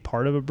be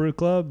part of a brew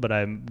club, but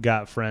I've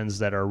got friends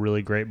that are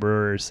really great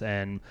brewers,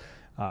 and,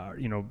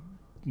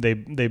 they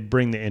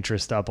bring the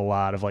interest up a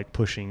lot of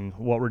pushing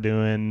what we're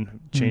doing,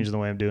 changing the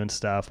way I'm doing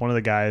stuff. One of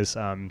the guys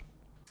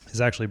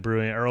is actually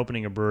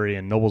opening a brewery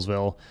in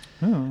Noblesville.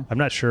 Oh. I'm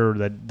not sure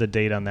the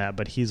date on that,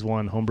 but he's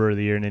won Homebrewer of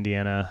the Year in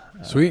Indiana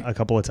a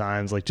couple of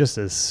times. Just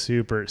a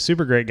super,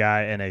 super great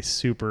guy and a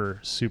super,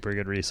 super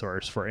good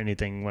resource for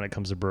anything when it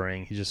comes to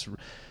brewing. He just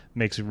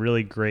makes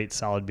really great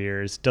solid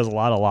beers, does a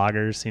lot of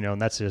lagers, and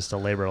that's just a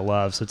labor of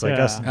love. So it's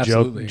us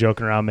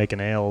joking around making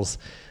ales.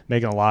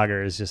 Making a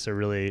lager is just a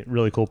really,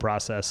 really cool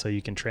process. So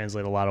you can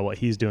translate a lot of what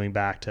he's doing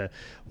back to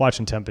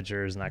watching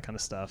temperatures and that kind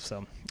of stuff.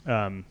 So,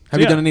 have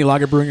you done any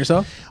lager brewing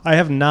yourself? I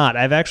have not.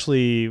 That's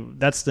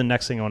the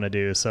next thing I want to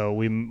do. So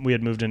we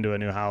had moved into a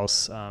new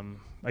house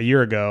a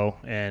year ago,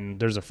 and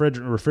there's a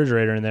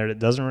refrigerator in there that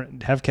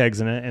doesn't have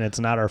kegs in it, and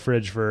it's not our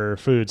fridge for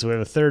food. So we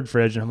have a third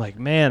fridge, and I'm like,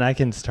 man, I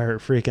can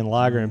start freaking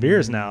lagering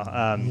beers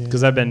now,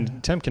 because I've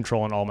been temp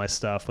controlling all my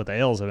stuff with the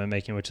ales I've been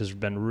making, which has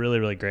been really,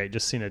 really great.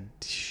 Just seen a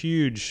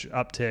huge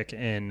uptick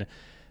in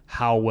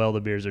how well the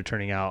beers are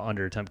turning out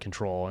under temp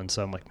control, and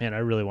so I'm like, man, I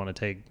really want to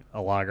take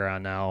a lager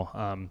on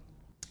now.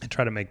 And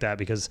try to make that,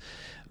 because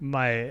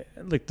the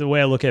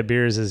way I look at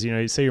beers is,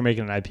 say you're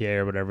making an IPA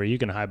or whatever, you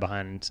can hide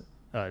behind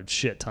a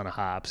shit ton of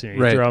hops. You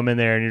throw them in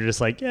there and you're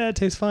just like, yeah, it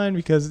tastes fine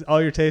because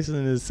all you're tasting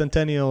is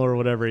Centennial or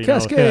whatever.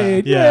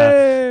 Cascade.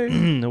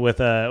 Yeah.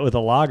 With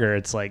a lager,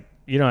 it's like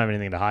you don't have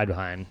anything to hide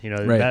behind.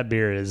 That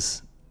beer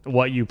is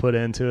what you put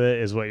into it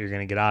is what you're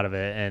going to get out of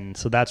it. And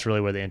so that's really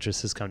where the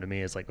interest has come to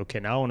me. Is okay,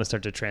 now I want to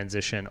start to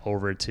transition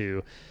over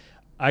to,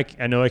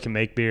 I know I can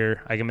make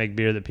beer. I can make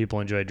beer that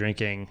people enjoy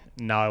drinking.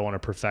 Now I want to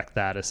perfect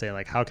that as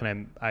saying how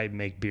can I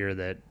make beer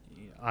that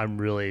I'm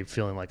really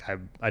feeling like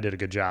I did a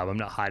good job. I'm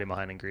not hiding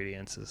behind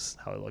ingredients is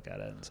how I look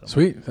at it. So,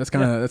 sweet. That's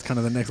kind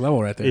of the next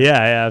level right there. Yeah,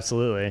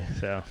 absolutely.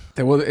 So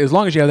well, as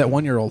long as you have that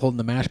 1-year-old holding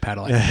the mash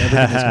paddle, I think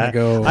everything's gonna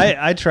go.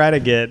 I try to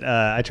get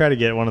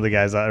one of the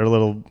guys or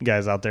little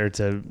guys out there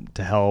to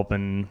help,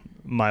 and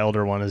my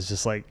older one is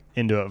just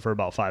into it for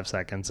about 5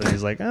 seconds, and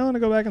he's like, I want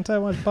to go back inside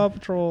and watch Paw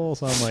Patrol.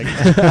 So I'm like,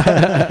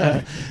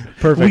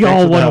 perfect. We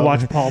all want to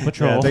watch Paw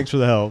Patrol. Yeah, thanks for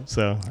the help.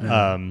 So,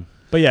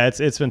 But yeah,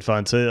 it's been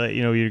fun. So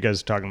you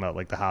guys are talking about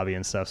like the hobby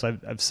and stuff. So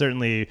I've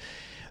certainly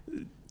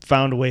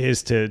found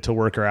ways to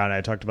work around.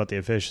 I talked about the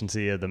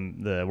efficiency of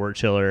the wort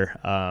chiller.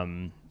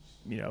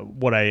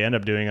 What I end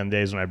up doing on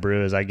days when I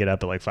brew is I get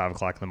up at like 5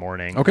 o'clock in the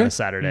morning on a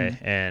Saturday,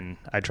 and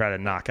I try to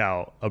knock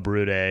out a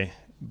brew day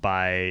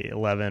by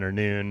 11 or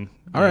noon.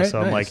 All right. So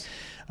nice. I'm like,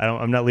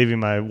 I'm not leaving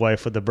my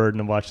wife with the burden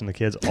of watching the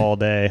kids all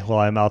day while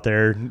I'm out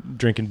there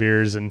drinking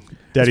beers and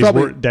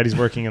daddy's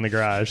working in the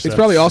garage. It's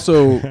probably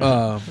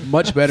also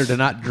much better to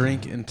not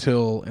drink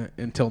until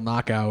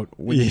knockout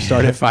when you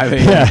start at 5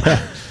 a.m.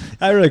 Yeah.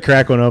 I really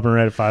crack one open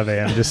right at 5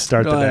 a.m. Just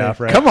start the day off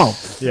right. Come on.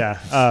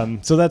 Yeah.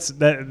 So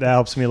that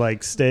helps me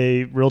like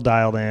stay real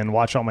dialed in,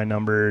 watch all my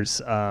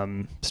numbers,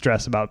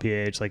 stress about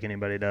pH like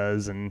anybody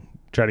does, and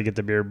try to get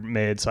the beer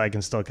made so I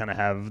can still kind of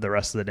have the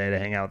rest of the day to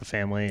hang out with the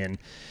family. And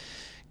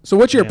so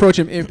what's your approach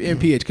in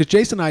pH? Because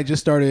Jason and I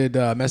just started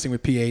messing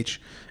with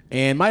pH,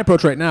 and my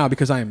approach right now,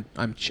 because I'm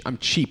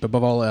cheap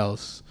above all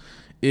else,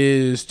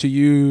 is to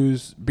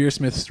use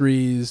Beersmith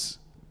 3's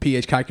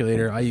pH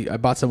calculator. I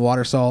bought some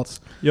water salts.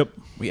 Yep.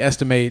 We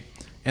estimate,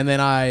 and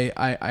then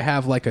I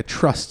have like a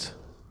trust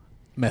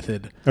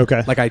method.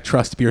 Okay. Like I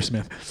trust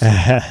Beersmith.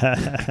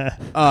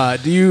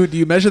 Do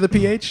you measure the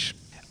pH?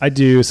 I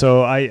do.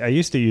 So I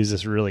used to use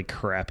this really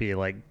crappy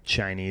like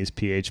Chinese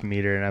pH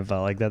meter, and I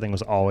felt like that thing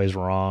was always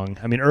wrong.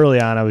 I mean,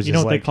 early on I was You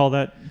know what they call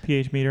that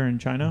pH meter in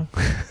China?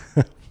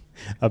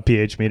 a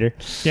pH meter.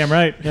 Damn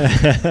right.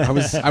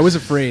 I was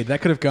afraid that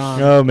could have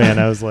gone. Oh man,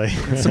 I was like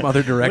in some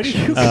other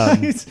direction.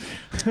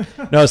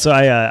 No, so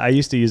I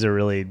used to use a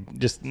really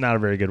just not a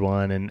very good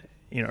one, and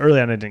early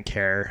on I didn't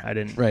care. I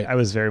didn't. Right. I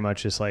was very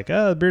much just like,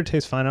 oh, the beer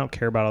tastes fine. I don't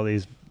care about all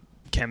these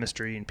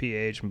chemistry and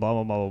pH and blah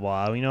blah blah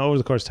blah blah. Over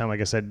the course of time,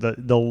 like I said,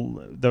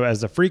 the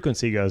as the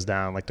frequency goes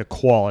down, like the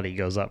quality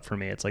goes up for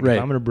me. It's like if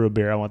I'm going to brew a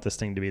beer, I want this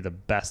thing to be the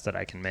best that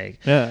I can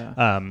make.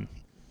 Yeah.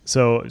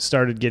 So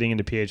started getting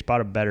into pH, bought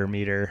a better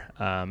meter,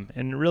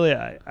 and really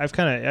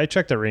I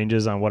check the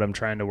ranges on what I'm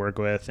trying to work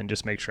with and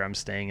just make sure I'm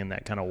staying in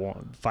that kind of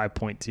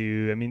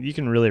 5.2. I mean, you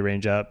can really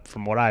range up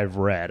from what I've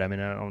read. I mean,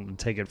 I don't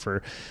take it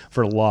for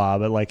law,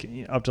 but like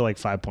up to like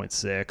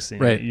 5.6.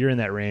 Right. You're in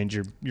that range.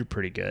 You're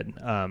pretty good.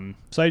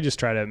 So I just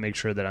try to make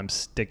sure that I'm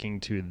sticking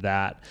to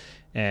that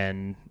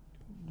and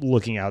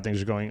looking how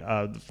things are going.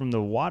 From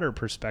the water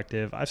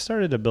perspective, I've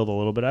started to build a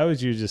little bit. I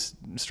always use just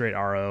straight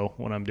RO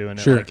when I'm doing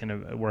it. Sure. I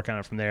can work on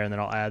it from there, and then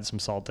I'll add some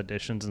salt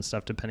additions and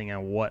stuff depending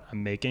on what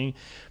I'm making.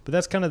 But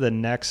that's kind of the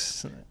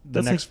next.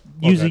 Like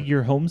using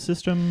your home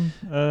system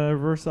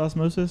reverse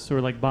osmosis, or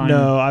like buying.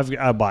 No,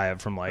 I buy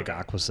it from like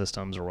Aqua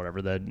Systems or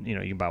whatever that you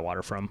can buy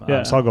water from.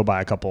 Yeah. So I'll go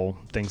buy a couple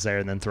things there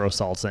and then throw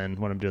salts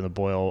in when I'm doing the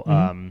boil.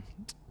 Mm-hmm.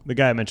 The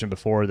guy I mentioned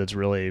before that's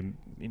really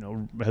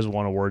has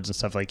won awards and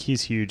stuff, like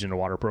he's huge into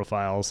water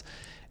profiles,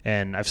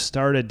 and I've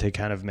started to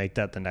kind of make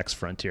that the next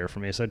frontier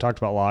for me. So I talked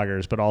about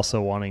lagers, but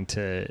also wanting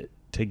to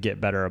get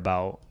better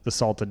about the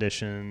salt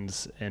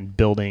additions and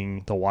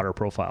building the water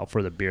profile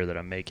for the beer that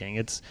I'm making.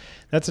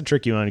 That's a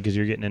tricky one because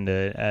you're getting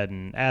into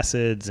adding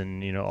acids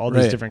and all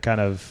these different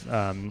kind of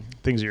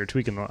things that you're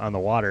tweaking on the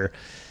water.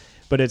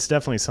 But it's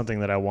definitely something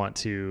that I want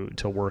to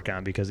work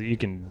on because you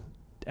can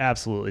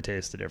absolutely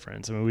taste the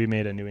difference. I mean, we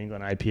made a New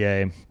England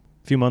IPA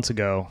a few months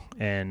ago,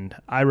 and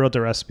I wrote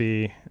the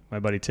recipe. My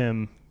buddy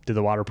Tim did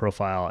the water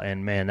profile,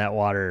 and man, that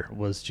water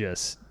was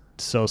just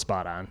so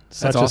spot on.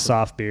 Such a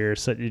soft beer.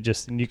 So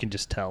you can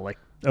just tell, like,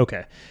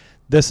 okay,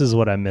 this is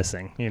what I'm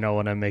missing.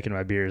 When I'm making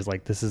my beers,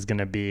 like this is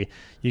gonna be.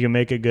 You can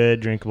make a good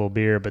drinkable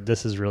beer, but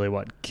this is really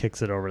what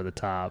kicks it over the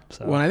top.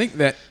 So. Well, I think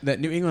that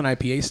New England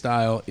IPA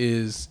style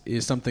is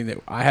something that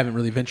I haven't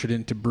really ventured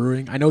into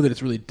brewing. I know that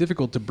it's really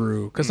difficult to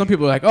brew because some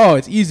people are like, oh,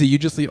 it's easy. You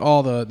just leave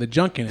all the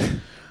junk in it.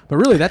 But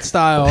really, that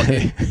style,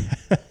 you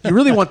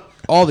really want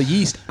all the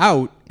yeast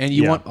out, and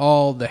you want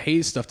all the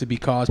haze stuff to be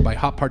caused by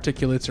hop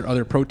particulates or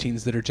other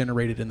proteins that are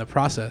generated in the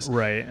process.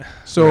 Right.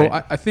 So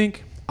right. I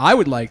think I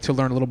would like to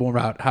learn a little more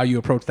about how you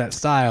approach that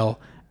style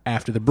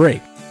after the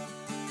break.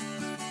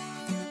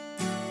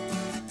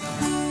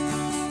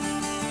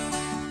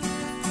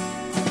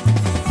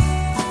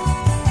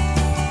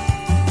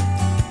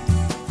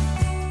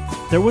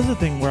 There was a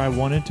thing where I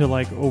wanted to,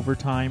 like, over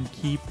time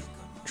keep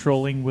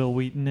trolling Will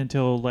Wheaton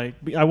until, like,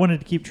 I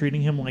wanted to keep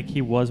treating him like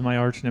he was my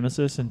arch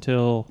nemesis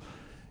until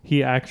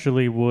he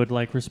actually would,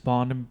 like,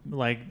 respond and,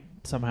 like,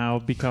 somehow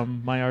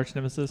become my arch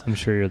nemesis. I'm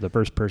sure you're the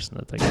first person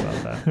to think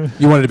about that.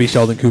 You wanted to be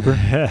Sheldon Cooper?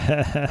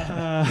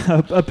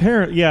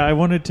 Apparently, yeah. I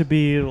wanted to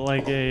be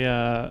like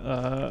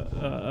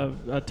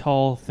a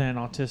tall, thin,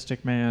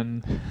 autistic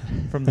man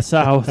from the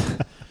South.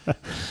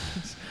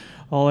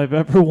 All I've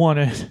ever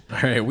wanted. All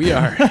right,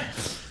 we're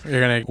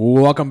gonna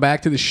welcome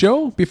back to the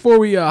show. Before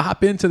we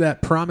hop into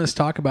that promised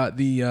talk about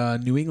the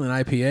New England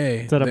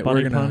IPA, Is that a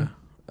bunny pun?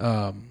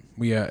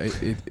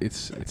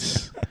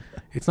 It's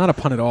It's not a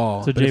pun at all.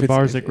 It's a but Jay if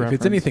Barzik if reference.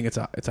 it's anything, it's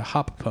a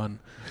hop pun.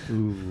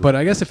 Ooh. But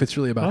I guess if it's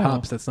really about Oh.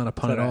 hops, that's not a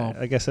pun at all.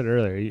 Like I said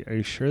earlier, are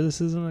you sure this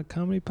isn't a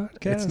comedy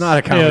podcast? It's not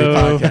a comedy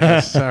Yo.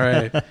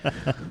 podcast.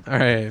 All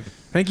right.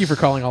 Thank you for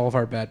calling all of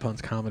our bad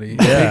puns comedy.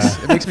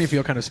 Yeah. It makes me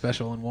feel kind of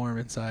special and warm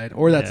inside.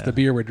 Or that's Yeah. the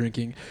beer we're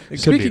drinking.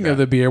 It could be Speaking of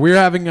that. the beer, we're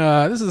having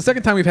this is the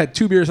second time we've had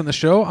 2 beers on the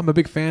show. I'm a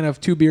big fan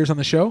of 2 beers on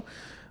the show.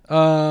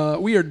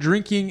 We are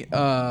drinking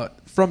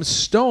from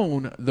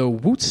Stone the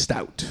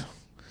W00tStout.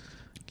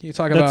 Can you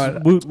talk That's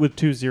about Woot with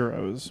 2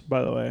 zeros,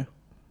 by the way.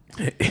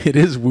 It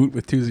is Woot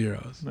with 2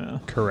 zeros. Yeah.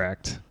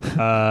 Correct.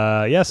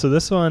 So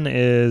this one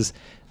is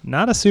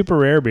not a super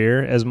rare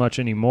beer as much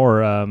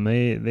anymore.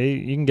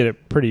 You can get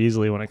it pretty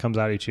easily when it comes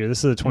out each year.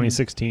 This is a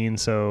 2016,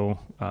 so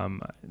I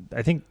want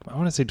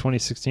to say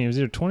 2016. It was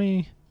either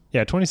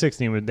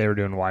 2016 they were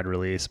doing wide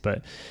release,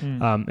 but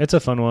it's a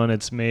fun one.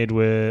 It's made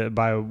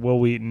by Will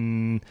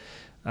Wheaton,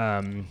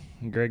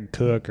 Greg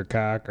Cook or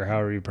Cock or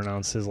however you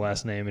pronounce his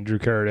last name, and Drew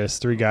Curtis.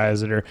 3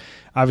 guys that are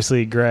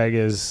obviously Greg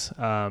is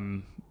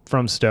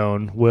from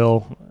Stone,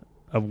 Will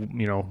of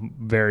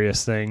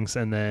various things,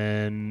 and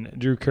then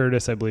Drew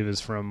Curtis I believe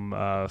is from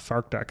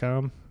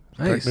Fark.com.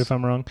 Correct me if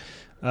I'm wrong.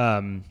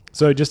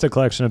 So just a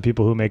collection of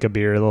people who make a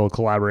beer, a little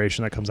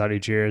collaboration that comes out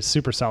each year. It's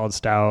super solid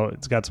stout.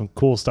 It's got some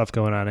cool stuff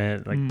going on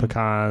it, like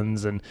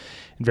pecans and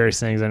various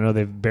things. I know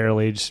they've barrel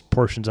aged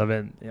portions of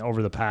it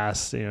over the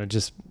past,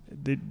 just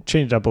they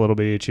changed up a little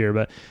bit each year,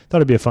 but thought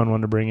it'd be a fun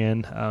one to bring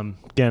in.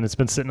 Again, it's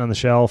been sitting on the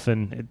shelf,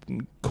 and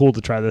it's cool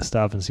to try this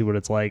stuff and see what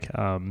it's like.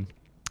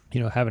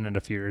 Having it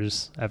a few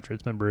years after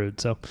it's been brewed.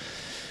 So,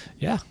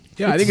 yeah.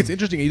 Yeah, I think it's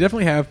interesting. You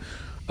definitely have,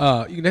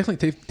 you can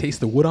definitely taste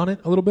the wood on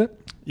it a little bit.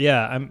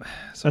 Yeah.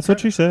 That's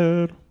what she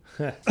said.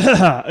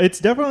 It's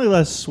definitely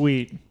less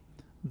sweet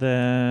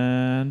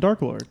than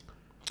Dark Lord.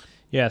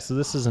 Yeah, so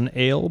this is an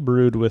ale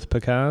brewed with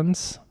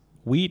pecans,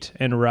 wheat,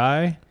 and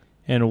rye,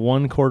 and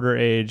 1 quarter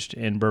aged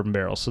in bourbon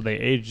barrels. So they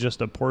age just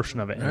a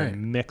portion of it and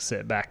then mix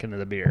it back into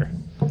the beer.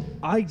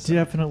 I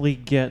definitely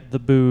get the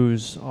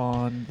booze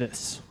on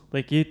this.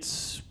 Like,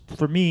 it's,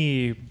 for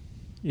me,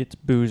 it's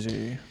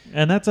boozy.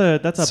 And that's a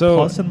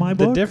plus in my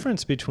book. The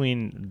difference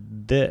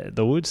between the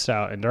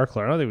W00tStout and Dark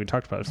Lord, I don't think we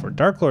talked about it before.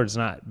 Dark Lord's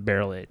not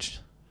barrel aged.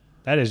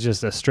 That is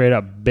just a straight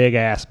up big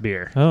ass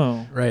beer.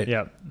 Oh. Right.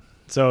 Yep.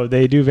 So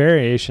they do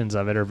variations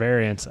of it or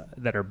variants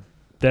that are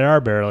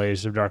barrel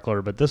aged of Dark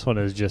Lord, but this one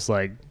is just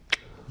like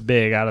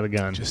big out of the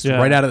gun. Just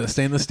right out of the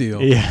stainless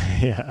steel.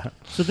 Yeah.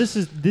 So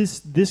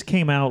this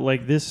came out,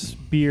 like, this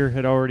beer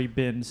had already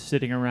been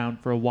sitting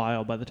around for a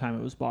while by the time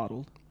it was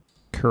bottled.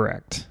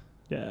 Correct.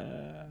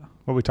 Yeah.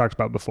 What we talked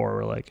about before,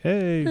 we're like,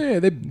 hey,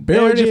 They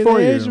barrel aged it for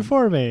you. aged it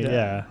for me.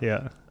 Yeah.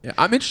 Yeah.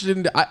 I'm interested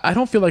in. I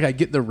don't feel like I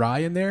get the rye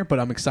in there, but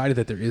I'm excited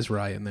that there is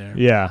rye in there.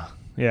 Yeah.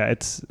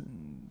 It's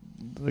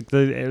like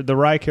the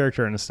rye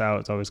character in the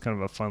stout is always kind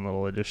of a fun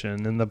little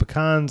addition. And the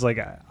pecans, like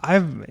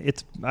I've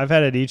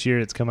had it each year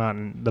it's come out,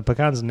 and the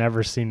pecans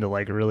never seem to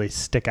like really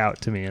stick out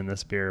to me in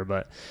this beer.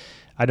 But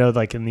I know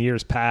like in the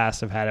years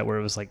past I've had it where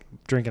it was like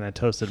drinking a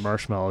toasted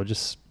marshmallow,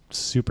 just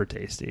super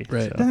tasty.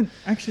 Right.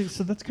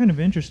 So that's kind of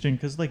interesting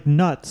because, like,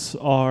 nuts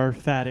are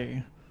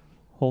fatty.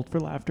 Hold for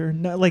laughter.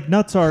 Like,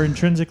 nuts are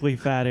intrinsically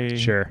fatty.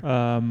 Sure.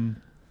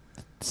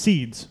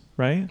 Seeds,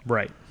 right?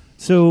 Right.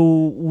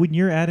 So when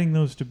you're adding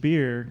those to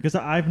beer, because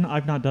I've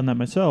not done that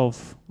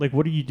myself, like,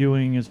 what are you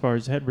doing as far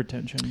as head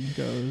retention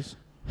goes?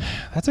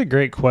 That's a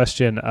great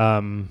question.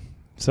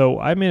 So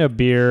I made a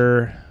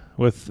beer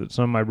with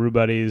some of my brew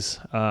buddies.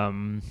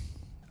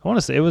 I want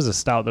to say it was a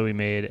stout that we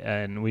made,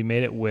 and we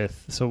made it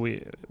with. So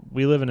we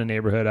live in a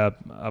neighborhood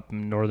up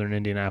in northern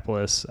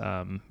Indianapolis,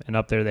 and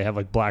up there they have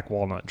like black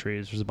walnut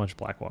trees. There's a bunch of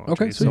black walnut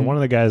trees. Sweet. So one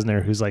of the guys in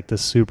there who's like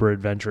this super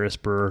adventurous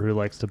brewer who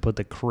likes to put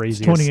the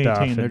craziest It's stuff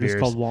 2018. in They're beers.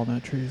 just called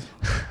walnut trees.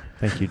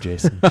 Thank you,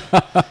 Jason.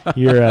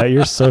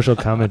 Your social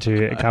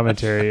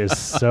commentary is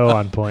so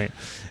on point.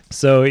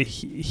 So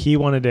he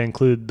wanted to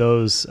include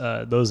those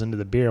into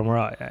the beer, and we're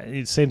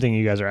all, same thing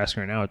you guys are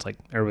asking right now. It's like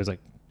everybody's like,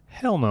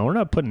 hell no, we're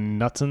not putting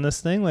nuts in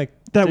this thing. Like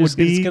it's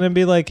gonna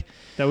be like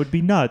that would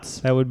be nuts.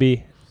 That would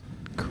be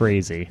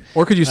crazy.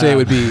 Or could you say it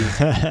would be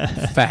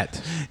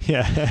fat?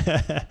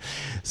 Yeah.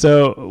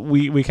 So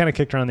we kind of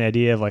kicked around the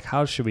idea of like,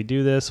 how should we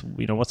do this?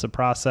 What's the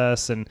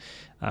process? And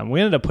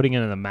we ended up putting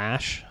it in the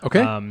mash.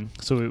 Okay.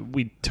 So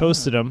we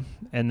toasted them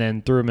and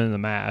then threw them in the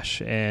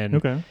mash. And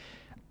Okay.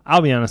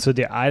 I'll be honest with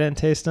you, I didn't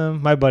taste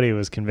them. My buddy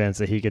was convinced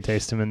that he could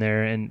taste them in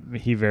there, and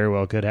he very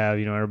well could have.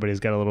 Everybody's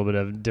got a little bit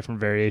of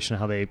different variation of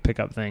how they pick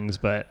up things,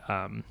 but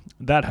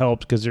that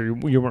helped because you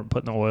weren't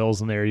putting the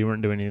oils in there. You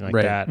weren't doing anything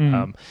like that.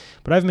 Mm-hmm.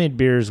 But I've made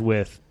beers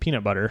with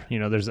peanut butter.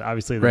 There's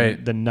obviously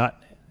the nut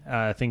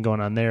thing going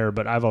on there,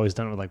 but I've always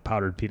done it with like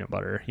powdered peanut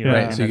butter.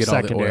 Right, so you get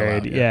all the oil secondary.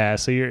 out, Yeah,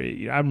 so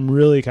I'm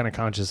really kind of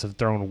conscious of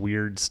throwing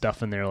weird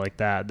stuff in there like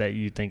that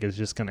you think is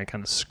just going to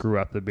kind of screw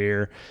up the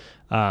beer.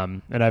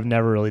 And I've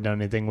never really done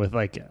anything with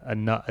like a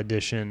nut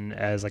addition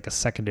as like a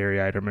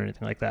secondary item or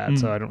anything like that.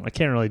 So I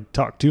can't really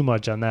talk too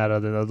much on that,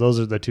 other than those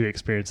are the two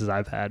experiences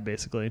I've had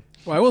basically.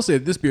 Well, I will say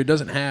this beer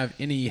doesn't have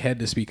any head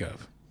to speak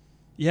of.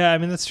 Yeah, I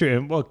mean, that's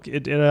true. Well,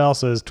 it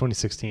also is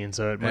 2016,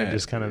 so it might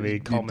just kind of be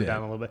calming down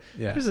a little bit.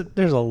 Yeah.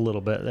 There's a little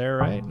bit there,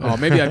 right? Oh,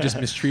 maybe I've just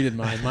mistreated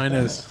mine. Mine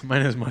is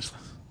much less.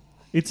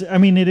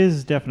 It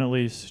is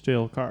definitely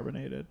still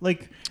carbonated.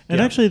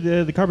 Actually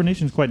the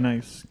carbonation is quite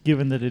nice,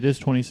 given that it is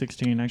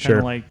 2016. I kind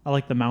of I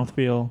like the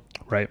mouthfeel.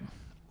 Right.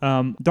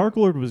 Dark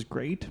Lord was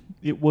great.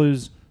 It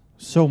was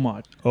so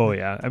much. Oh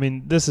yeah. I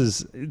mean,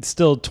 it's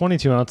still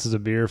 22 ounces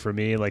of beer for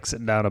me, like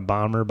sitting down a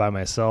bomber by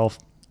myself.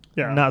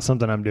 Yeah. Not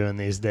something I'm doing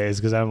these days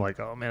because I'm like,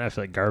 oh man, I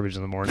feel like garbage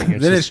in the morning.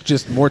 It's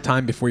just more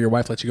time before your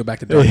wife lets you go back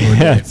to Dark Lord.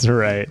 Yeah, that's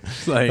right.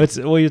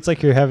 It's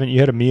like you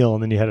had a meal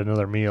and then you had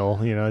another meal.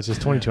 It's just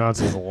 22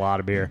 ounces is a lot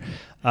of beer.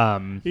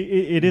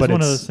 It is one of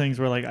those things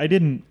where I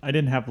didn't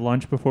have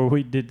lunch before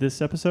we did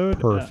this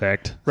episode.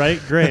 Perfect. Right?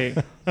 Great.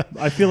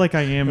 I feel like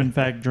I am in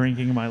fact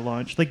drinking my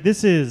lunch.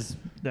 This is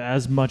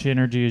as much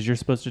energy as you're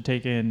supposed to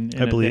take in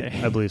I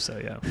believe so,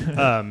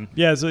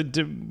 yeah. So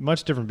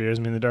much different beers.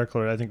 I mean, the Dark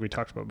Lord, I think we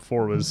talked about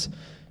before, was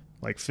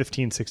like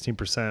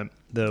 15-16%.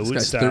 The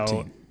W00tStout,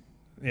 13.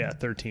 Yeah,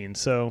 13.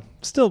 So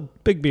still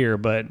big beer,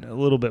 but a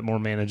little bit more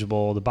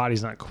manageable. The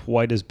body's not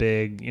quite as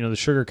big. The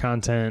sugar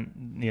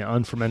content,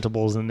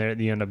 unfermentables in there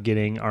that you end up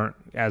getting aren't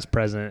as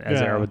present as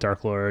they are with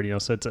Dark Lord.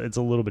 So it's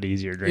a little bit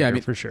easier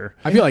drinker for sure.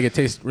 I feel like it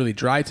tastes really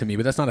dry to me,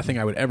 but that's not a thing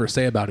I would ever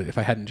say about it if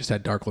I hadn't just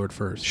had Dark Lord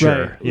first.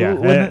 Sure. Right.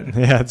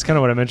 Yeah. It's kind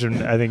of what I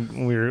mentioned. I think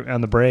when we were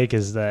on the break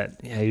is that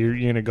you're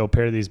gonna go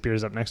pair these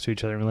beers up next to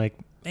each other and be like,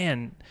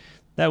 man,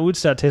 that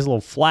W00tStout tastes a little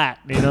flat.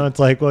 It's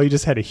like, well, you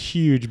just had a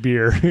huge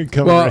beer. And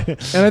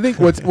I think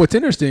what's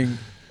interesting,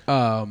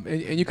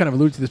 and you kind of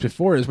alluded to this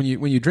before, is when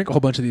you drink a whole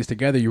bunch of these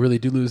together, you really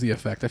do lose the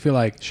effect. I feel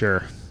like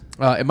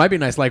it might be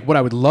nice. Like what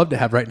I would love to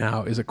have right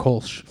now is a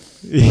Kolsch.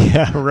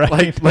 Yeah,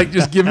 right. Like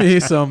just give me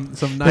some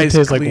nice. It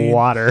tastes clean, like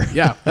water.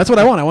 Yeah, that's what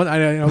I want. I want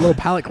a little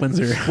palate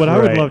cleanser. What I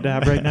would love to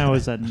have right now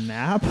is a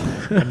nap.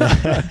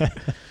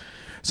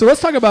 So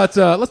let's talk about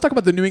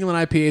the New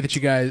England IPA that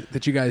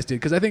you guys did,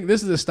 because I think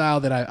this is a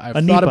style that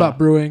I've thought about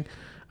brewing.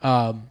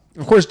 Of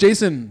course,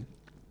 Jason,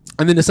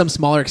 and then to some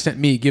smaller extent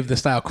me, give the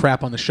style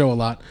crap on the show a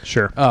lot.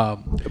 Sure.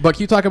 But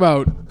can you talk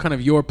about kind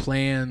of your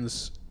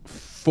plans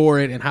for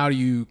it and how do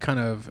you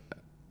kind of,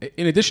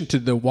 in addition to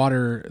the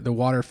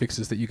water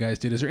fixes that you guys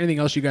did, is there anything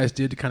else you guys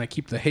did to kind of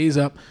keep the haze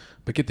up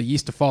but get the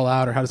yeast to fall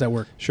out, or how does that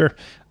work? Sure.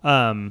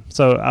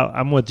 So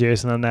I'm with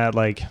Jason on that.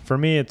 Like for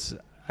me,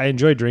 I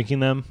enjoy drinking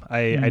them.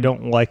 I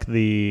don't like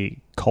the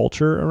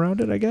culture around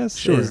it, I guess.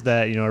 Sure. Is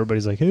that,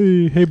 everybody's like,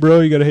 hey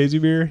bro, you got a hazy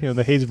beer?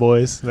 The haze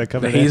boys that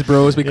come in. The haze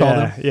bros, we call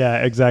them.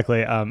 Yeah,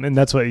 exactly. And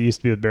that's what it used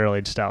to be with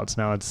barrel-aged stouts.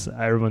 Now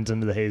everyone's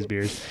into the haze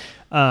beers.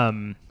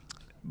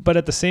 But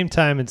at the same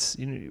time, it's,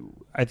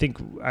 I think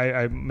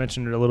I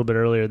mentioned it a little bit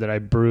earlier that I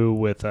brew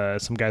with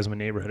some guys in my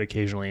neighborhood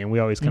occasionally, and we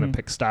always kind of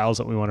pick styles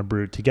that we want to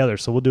brew together.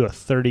 So we'll do a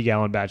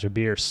 30-gallon batch of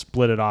beer,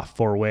 split it off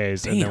 4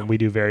 ways, and then we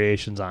do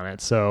variations on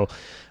it. So,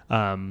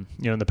 in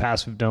the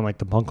past we've done like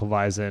the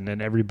Bunkelweizen,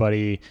 and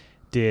everybody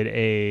did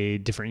a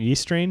different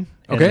yeast strain.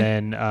 Okay.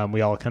 And then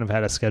we all kind of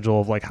had a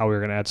schedule of like how we were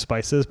going to add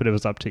spices, but it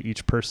was up to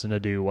each person to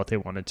do what they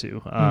wanted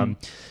to.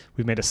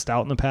 We've made a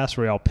stout in the past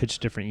where we all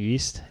pitched different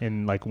yeast,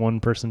 and like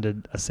one person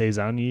did a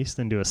Saison yeast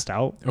and do a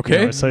stout.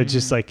 Okay. So it's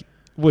just like,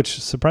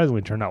 which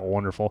surprisingly turned out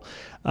wonderful.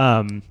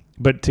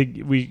 But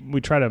we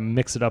try to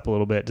mix it up a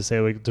little bit to say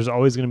like there's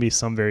always going to be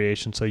some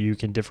variation so you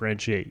can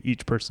differentiate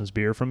each person's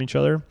beer from each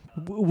other.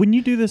 When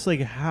you do this,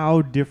 like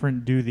how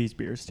different do these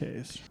beers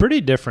taste? Pretty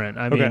different.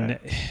 I mean,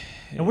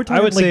 and we're talking,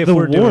 I would say the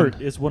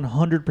wort is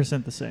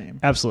 100% the same.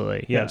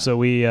 Absolutely. Yeah. So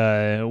we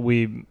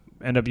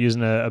end up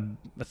using a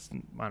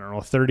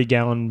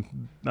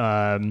 30-gallon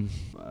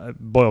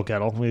boil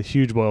kettle. We have a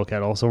huge boil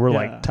kettle, so we're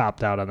like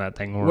topped out on that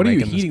thing. When what we're are you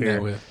making heating this beer.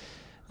 that with?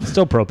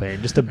 Still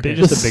propane, just a big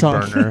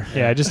burner.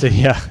 Yeah,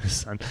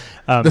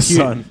 the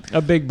sun.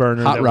 A big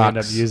burner Hot that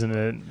rocks. we end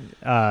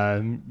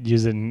up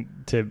using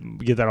to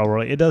get that all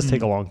rolling. It does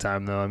take a long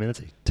time though. I mean,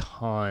 that's a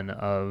ton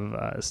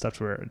of stuff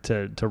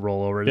to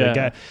roll over.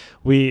 Yeah.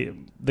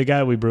 The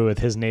guy we brew with,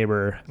 his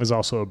neighbor was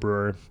also a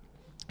brewer.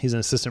 He's an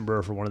assistant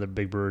brewer for one of the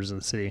big brewers in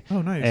the city.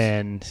 Oh, nice.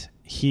 And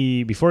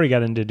before he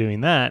got into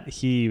doing that,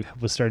 he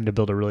was starting to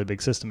build a really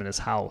big system in his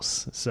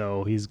house.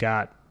 So he's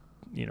got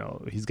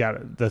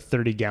the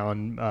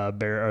 30-gallon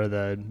or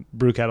the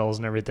brew kettles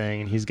and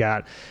everything, and he's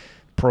got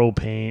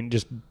propane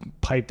just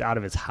piped out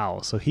of his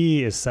house. So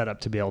he is set up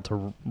to be able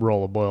to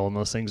roll a boil in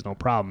those things, no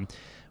problem.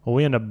 Well,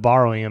 we end up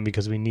borrowing them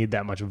because we need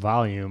that much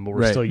volume, but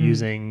we're still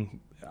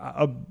using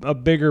a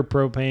bigger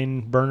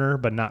propane burner,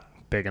 but not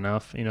big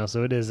enough,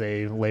 so it is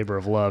a labor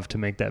of love to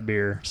make that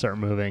beer start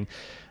moving.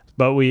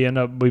 But we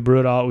brew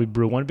it all. We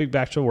brew one big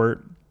batch of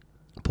wort,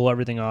 pull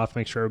everything off,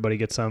 make sure everybody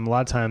gets some. A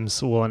lot of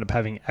times we'll end up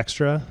having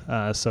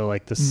extra. So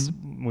like this,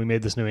 we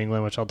made this New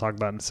England, which I'll talk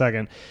about in a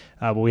second.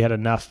 But we had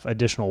enough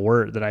additional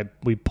wort that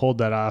we pulled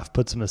that off,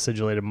 put some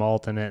acidulated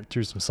malt in it,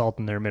 threw some salt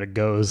in there, made a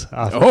goes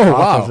off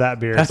of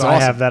that beer. That's so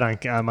awesome. I have that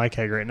on my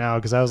keg right now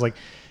because I was like,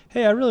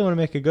 hey, I really want to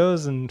make a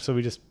goes. And so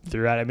we just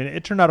threw at it. I mean,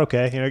 it turned out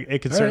okay. You know,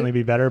 it could certainly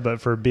be better, but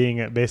for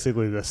being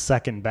basically the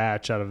second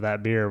batch out of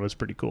that beer was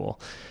pretty cool.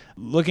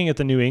 Looking at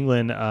the New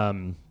England,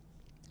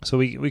 so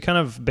we kind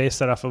of based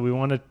that off of, we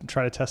want to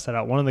try to test that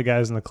out. One of the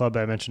guys in the club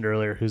that I mentioned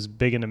earlier who's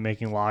big into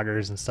making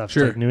lagers and stuff,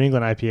 sure. Like New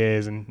England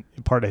IPAs, and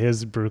part of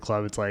his brew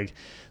club, it's like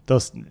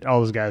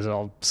all those guys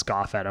all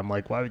scoff at him,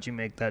 like, why would you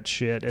make that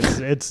shit?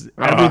 It's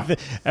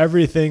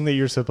everything that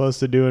you're supposed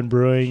to do in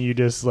brewing, you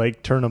just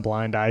like turn a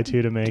blind eye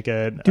to make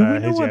a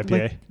hazy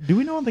IPA. Do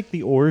we know like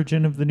the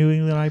origin of the New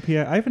England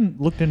IPA? I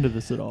haven't looked into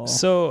this at all.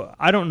 So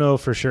I don't know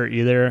for sure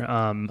either.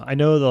 I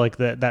know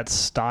that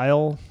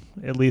style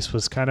at least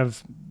was kind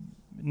of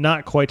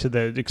not quite to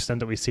the extent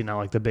that we see now,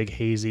 like the big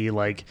hazy,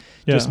 like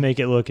just make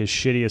it look as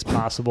shitty as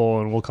possible,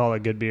 and we'll call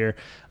it good beer.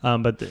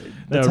 But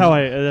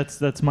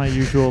that's my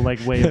usual like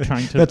way of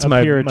trying to that's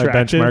my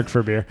attractive. benchmark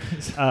for beer.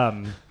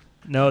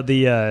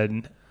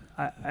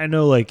 I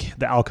know like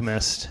the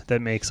Alchemist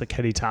that makes like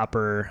Heady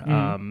Topper,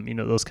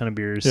 those kind of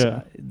beers.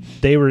 Yeah.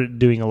 They were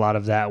doing a lot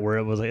of that where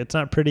it was like, it's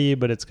not pretty,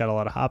 but it's got a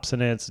lot of hops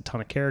in it. It's a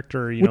ton of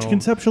character, which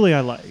conceptually I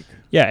like.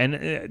 Yeah,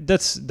 and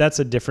that's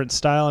a different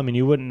style. I mean,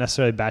 you wouldn't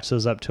necessarily batch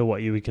those up to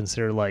what you would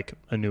consider like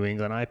a New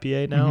England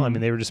IPA now. Mm-hmm. I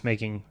mean, they were just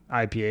making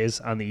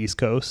IPAs on the East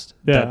Coast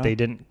that they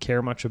didn't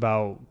care much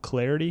about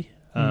clarity.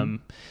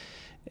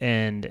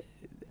 And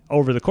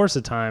over the course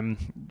of time,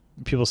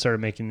 people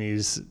started making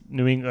these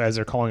New England, as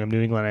they're calling them,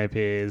 New England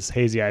IPAs,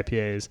 hazy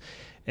IPAs.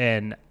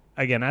 And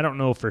again, I don't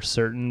know for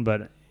certain,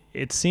 but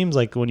it seems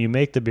like when you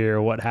make the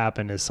beer, what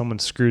happened is someone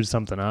screwed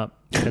something up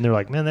and they're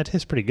like, man, that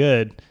tastes pretty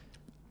good.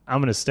 I'm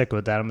going to stick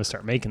with that. I'm going to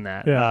start making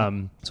that. Yeah.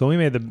 So when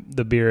we made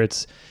the beer,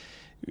 it's,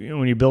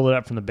 when you build it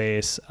up from the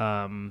base,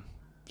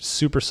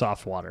 super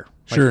soft water.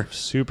 Like sure.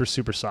 Super,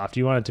 super soft.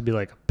 You want it to be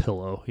like a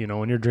pillow,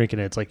 when you're drinking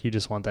it, it's like, you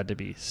just want that to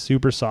be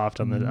super soft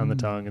on the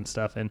tongue and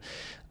stuff.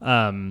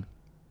 And,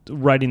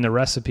 writing the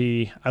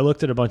recipe, I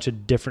looked at a bunch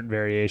of different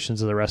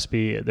variations of the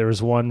recipe. There was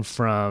one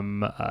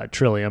from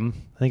Trillium.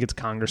 I think it's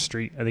Congress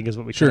Street, I think is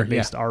what we kind of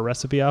based our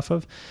recipe off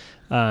of.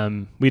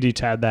 We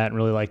each had that and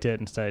really liked it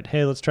and said,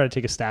 hey, let's try to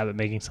take a stab at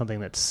making something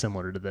that's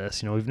similar to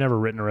this. We've never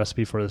written a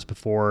recipe for this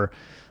before.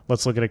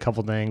 Let's look at a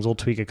couple things. We'll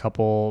tweak a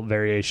couple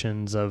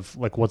variations of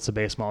like what's the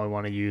base malt we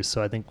want to use.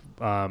 So I think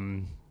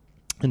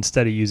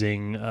instead of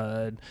using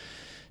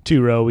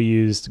 2-row, we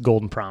used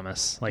Golden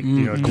Promise,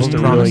 just to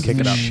really kick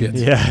it up. Shit.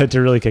 Yeah,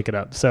 to really kick it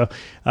up. So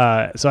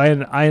I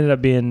ended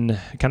up being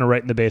kind of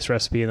writing the base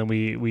recipe, and then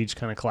we each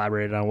kind of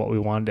collaborated on what we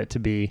wanted it to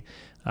be.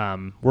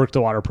 Worked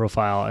the water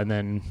profile, and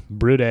then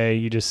brew day,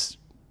 it's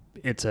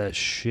a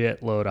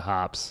shitload of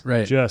hops.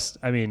 Right.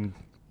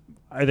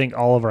 I think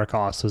all of our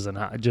costs was in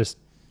just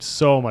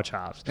so much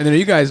hops. And then are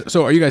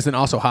you guys then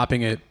also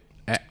hopping it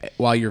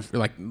while you're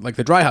like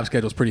the dry hop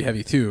schedule is pretty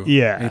heavy too?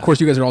 Yeah. And of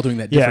course you guys are all doing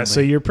that differently. Yeah. So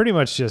you're pretty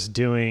much just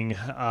doing,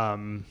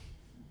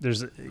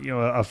 there's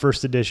a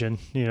first edition,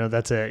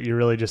 that's it. You're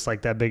really just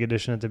like that big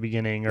edition at the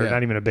beginning, or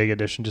not even a big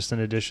edition, just an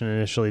edition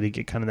initially to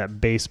get kind of that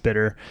base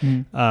bitter.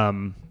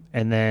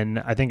 And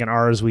then I think in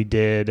ours we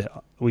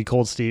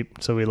cold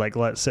steep. So we let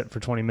it sit for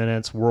 20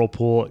 minutes,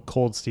 whirlpool it,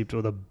 cold steeped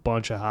with a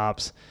bunch of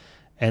hops.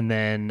 And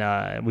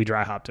then we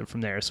dry hopped it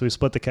from there. So we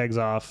split the kegs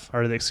off, the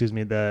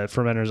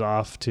fermenters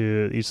off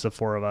to each of the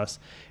four of us.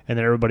 And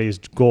then everybody's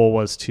goal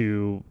was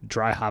to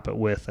dry hop it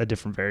with a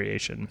different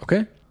variation.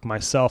 Okay.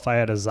 Myself, I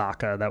had a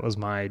Zaka. That was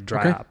my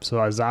dry hop. So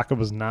a Zaka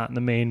was not in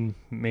the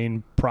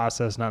main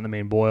process, not in the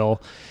main boil.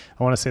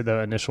 I want to say the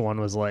initial one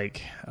was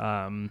like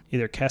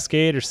either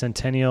Cascade or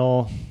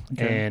Centennial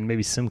and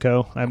maybe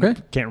Simcoe. I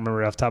can't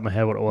remember off the top of my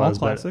head what it was.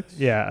 All classics?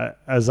 But yeah,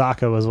 a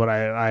Zaka was what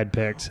I had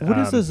picked. What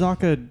is a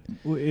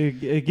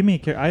Zaka? Give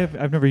me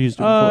I've never used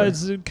it before.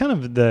 It's kind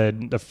of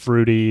the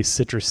fruity,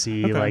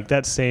 citrusy, like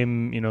that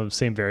same,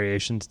 same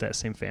variations, that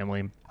same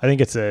family. I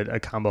think it's a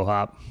combo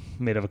hop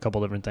made of a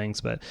couple different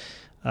things, but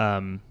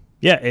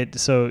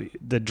so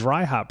the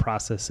dry hop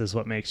process is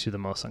what makes you the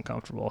most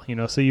uncomfortable,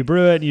 so you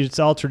brew it, it's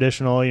all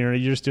traditional, you're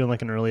just doing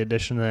like an early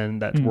edition, then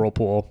that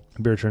whirlpool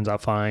beer turns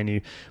out fine,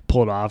 you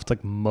pull it off, it's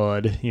like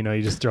mud, you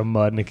just throw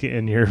mud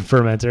in your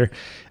fermenter,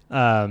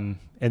 and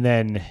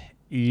then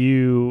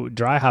you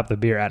dry hop the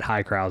beer at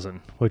high krausen,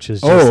 which is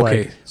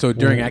just so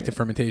during active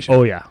fermentation.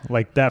 Oh yeah,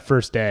 like that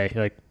first day,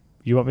 like,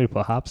 you want me to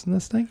put hops in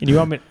this thing?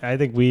 And I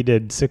think we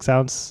did 6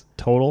 ounce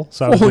total.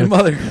 So I was holy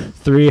mother,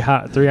 3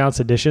 ounce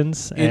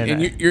additions. And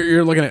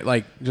you're looking at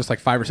just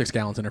 5 or 6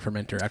 gallons in a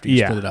fermenter after you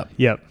split it up.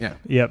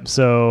 Yep.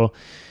 So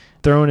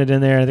throwing it in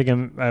there, I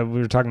think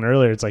we were talking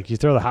earlier, it's like you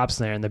throw the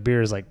hops in there and the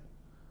beer is like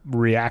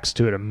reacts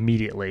to it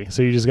immediately.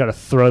 So you just got to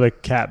throw the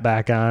cap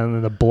back on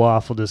and the blow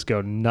off will just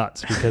go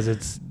nuts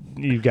because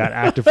you've got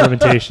active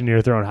fermentation,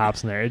 you're throwing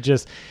hops in there. It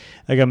just,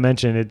 like I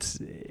mentioned,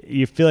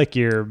 you feel like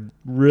you're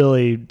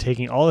really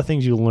taking all the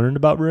things you learned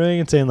about brewing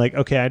and saying like,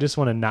 okay, I just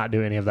want to not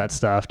do any of that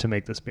stuff to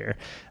make this beer.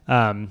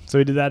 So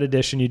we did that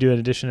addition. You do an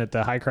addition at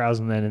the high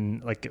krausen, and then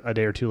in like a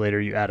day or two later,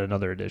 you add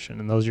another addition,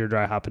 and those are your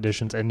dry hop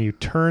additions. And you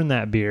turn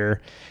that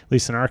beer, at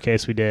least in our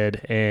case, we did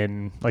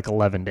in like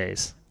 11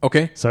 days.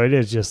 Okay. So it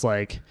is just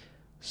like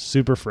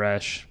super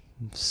fresh,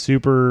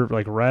 super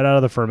like right out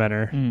of the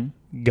fermenter,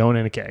 going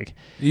in a keg.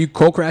 You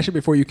cold crash it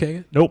before you keg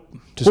it? Nope.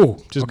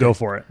 Just go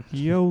for it.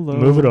 YOLO.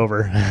 Move it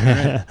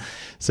over.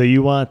 So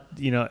you want,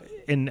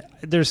 and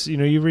there's,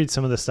 you read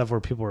some of the stuff where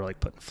people are like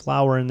putting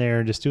flour in there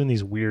and just doing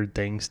these weird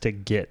things to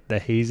get the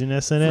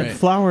haziness in it. Right.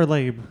 Flour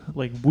like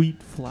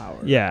wheat flour.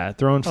 Yeah,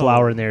 throwing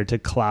flour in there to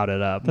cloud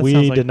it up. That We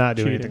sounds like did not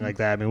do cheating. anything like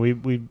that. I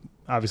mean, we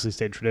obviously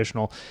stayed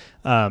traditional.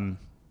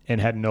 And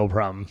had no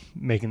problem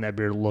making that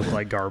beer look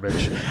like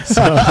garbage.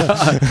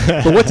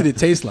 But what did it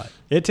taste like?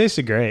 It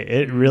tasted great.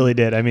 It really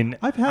did. I mean,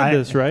 I've had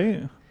this,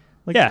 right?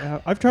 Like,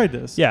 Yeah. I've tried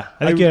this. Yeah,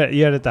 I think you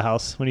had it at the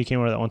house when you came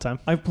over that one time.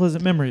 I have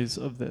pleasant memories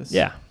of this.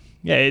 Yeah.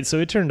 So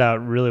it turned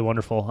out really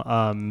wonderful.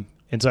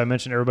 And so I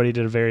mentioned everybody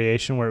did a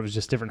variation where it was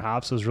just different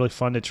hops. It was really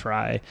fun to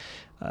try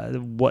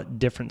what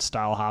different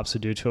style hops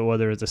would do to it,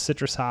 whether it's a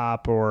citrus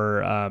hop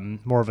or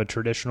more of a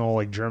traditional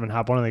like German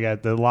hop. One of the guys,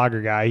 the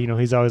lager guy,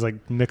 he's always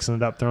like mixing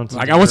it up, throwing some.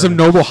 Like I want some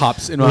noble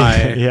hops in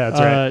my. Yeah, that's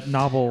right.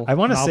 Novel. I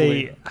want to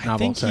say, Novel, I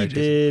think sorry, he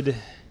did. I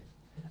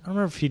don't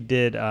remember if he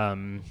did.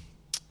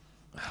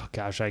 Oh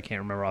gosh, I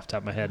can't remember off the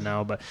top of my head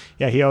now. But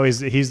yeah,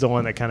 he's the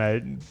one that kind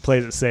of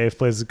plays it safe,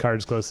 plays the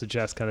cards close to the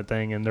chest kind of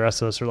thing, and the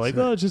rest of us are like,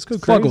 oh, just go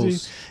crazy.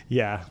 Fuggles.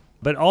 Yeah,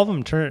 but all of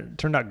them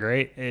turned out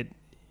great. It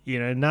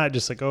not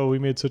just like, oh, we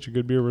made such a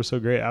good beer, we're so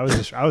great. I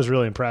was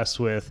really impressed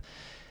with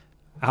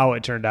how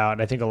it turned out.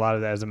 And I think a lot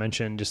of that, as I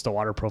mentioned, just the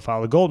water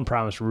profile. The Golden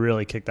Promise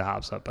really kicked the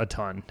hops up a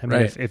ton. I mean,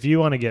 Right. if you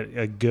want to get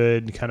a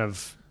good kind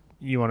of,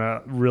 you want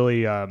to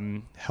really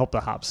help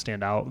the hops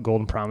stand out,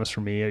 Golden Promise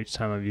for me, each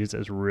time I've used it,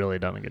 has really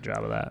done a good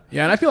job of that.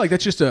 Yeah, and I feel like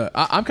that's just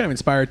I'm kind of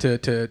inspired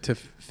to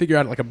figure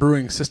out like a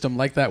brewing system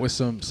like that with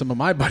some of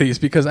my buddies,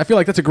 because I feel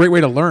like that's a great way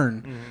to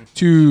learn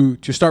to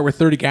start with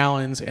 30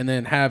 gallons and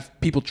then have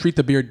people treat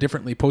the beer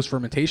differently post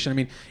fermentation. I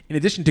mean, in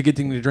addition to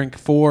getting to drink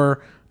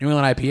 4 New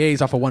England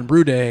IPAs off of one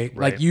brew day,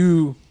 Right. like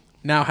you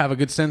now have a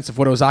good sense of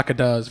what Osaka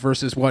does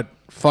versus what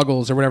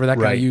Fuggles or whatever that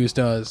guy Right. used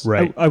does.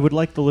 Right. I would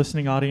like the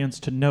listening audience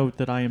to note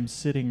that I am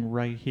sitting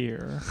right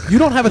here. You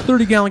don't have a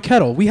 30-gallon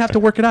kettle. We have to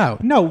work it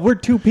out. No, we're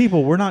 2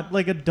 people. We're not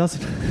like a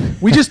dozen.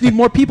 We just need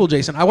more people,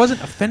 Jason. I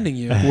wasn't offending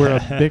you. We're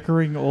a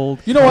bickering old.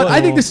 You know what? I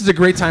think couple. this is a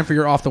great time for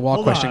your off-the-wall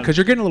Hold question on. because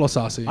you're getting a little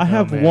saucy. I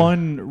have man.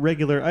 one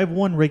regular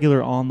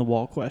on the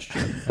wall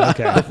question.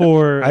 Okay.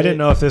 Before I didn't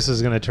know if this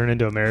was going to turn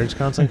into a marriage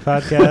counseling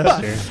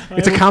podcast.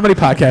 It's a comedy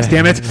podcast,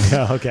 damn it.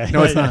 Yeah, okay.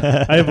 No, it's not.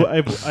 I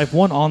have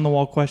one on the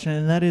wall question,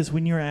 and that is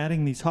when you're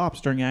adding these hops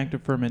during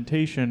active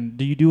fermentation,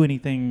 do you do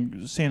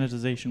anything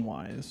sanitization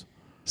wise?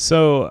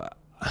 So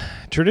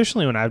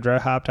traditionally when I've dry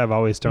hopped, I've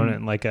always thrown it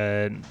in like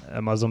a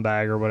Muslim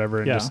bag or whatever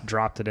and just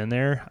dropped it in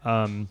there.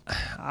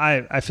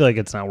 I feel like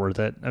it's not worth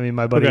it. I mean,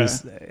 my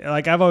buddies,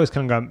 like I've always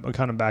kind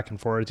of back and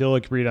forth. You'll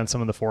like read on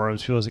some of the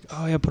forums, people like,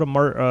 oh yeah, put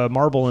a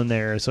marble in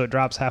there so it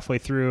drops halfway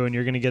through and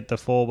you're going to get the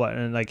full button.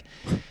 And like,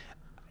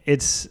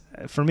 it's,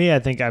 for me, I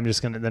think I'm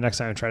just going to, the next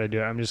time I try to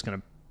do it, I'm just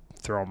going to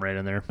throw them right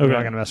in there. I'm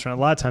not going to mess around.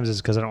 A lot of times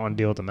it's because I don't want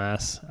to deal with the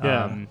mess.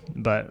 Yeah.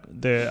 But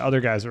the other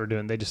guys that were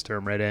doing, they just threw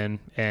them right in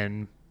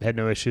and had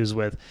no issues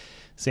with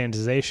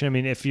sanitization. I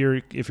mean, if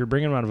you're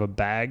bringing them out of a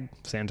bag,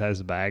 sanitize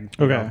the bag.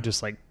 You know,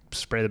 just like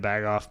spray the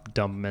bag off,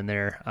 dump them in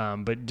there.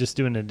 But just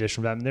doing an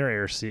additional of them, they're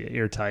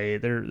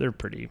airtight. They're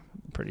pretty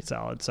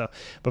solid. So,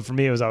 but for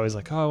me, it was always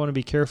like, oh, I want to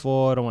be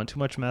careful. I don't want too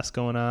much mess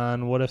going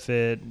on. What if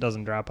it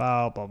doesn't drop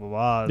out? Blah blah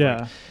blah.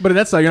 Yeah, like, but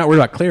that's like you're not worried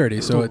about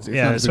clarity. So it's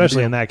yeah, not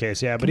especially in that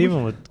case. Yeah, but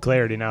even with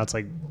clarity now, it's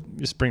like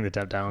just bring the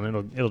temp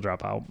down. It'll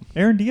drop out.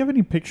 Aaron, do you have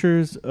any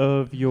pictures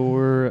of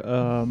your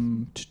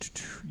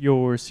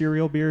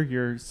cereal beer,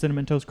 your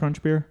Cinnamon Toast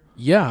Crunch beer?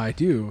 Yeah, I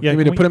do. Yeah, you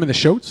mean to put them in the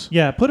shotes?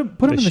 Yeah, put them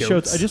in the shotes.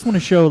 shotes. I just want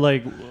to show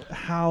like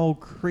how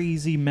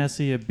crazy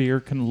messy a beer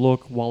can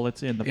look while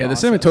it's in the Yeah, process.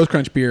 the Cinnamon Toast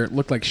Crunch beer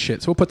looked like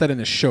shit, so we'll put that in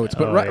the shotes.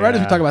 But right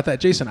as we talk about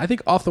that, Jason, I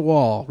think off the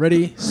wall.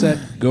 Ready,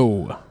 set,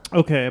 go.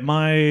 Okay,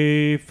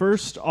 my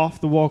first off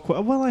the wall.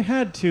 Well, I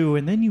had to,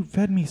 and then you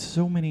fed me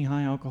so many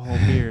high alcohol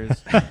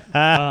beers.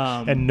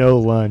 And no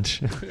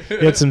lunch.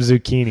 He had some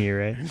zucchini,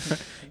 right?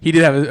 He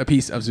did have a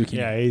piece of zucchini.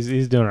 Yeah,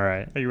 he's doing all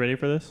right. Are you ready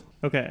for this?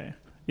 Okay.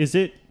 Is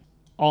it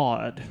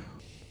odd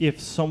if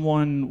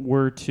someone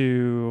were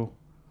to,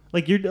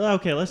 like,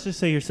 let's just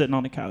say you're sitting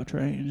on a couch,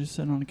 right? You're just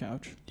sitting on a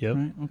couch. Yep.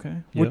 Right? Okay.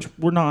 Yep. Which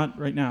we're not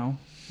right now,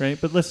 right?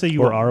 But let's say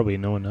you Or are we?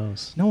 No one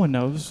knows. No one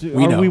knows.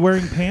 We are know. we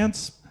wearing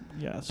pants?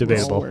 Yes.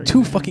 Debatable. we're all wearing 2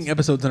 pants. fucking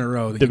episodes in a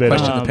row that you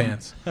Debatable. question the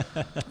pants.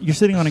 You're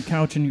sitting on a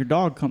couch and your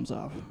dog comes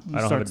up. I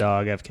don't have a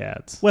dog. I have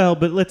cats. Well,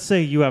 but let's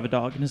say you have a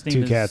dog and his name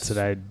 2 is... cats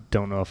that I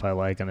don't know if I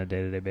like on a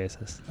day-to-day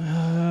basis.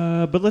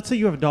 But let's say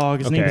you have a dog.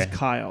 His name is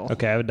Kyle.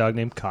 Okay, I have a dog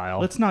named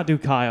Kyle. Let's not do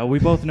Kyle. We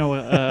both know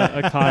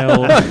a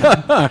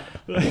Kyle.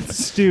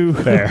 Let's do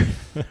Fair.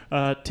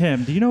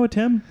 Tim. Do you know a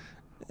Tim?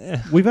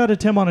 We've had a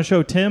Tim on a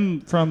show. Tim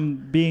from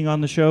being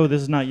on the show.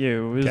 This is not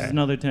you. This is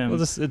another Tim.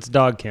 Well, it's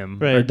Dog Kim.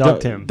 Right. Or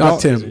Dog Tim.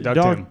 Dog Tim.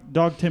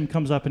 Dog Tim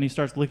comes up and he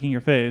starts licking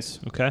your face.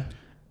 Okay.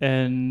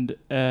 And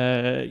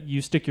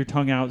you stick your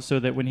tongue out so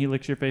that when he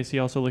licks your face, he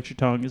also licks your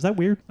tongue. Is that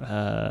weird?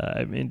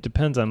 I mean, it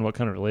depends on what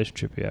kind of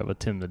relationship you have with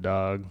Tim the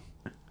dog.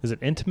 Is it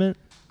intimate?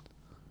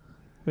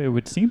 It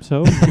would seem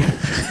so.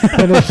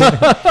 Then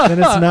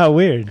it's not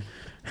weird.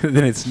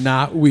 Then it's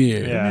not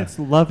weird. Yeah. And it's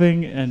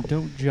loving and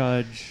don't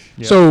judge.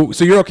 Yep. So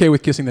you're okay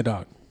with kissing the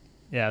dog?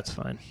 Yeah, it's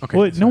fine. Okay.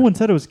 Well, no one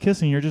said it was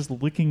kissing. You're just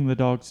licking the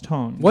dog's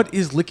tongue. What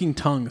is licking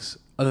tongues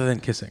other than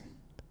kissing?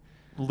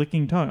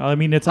 Licking tongue. I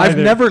mean, it's I've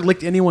either... never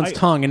licked anyone's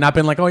tongue and not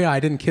been like, oh yeah, I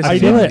didn't kiss. I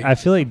anybody.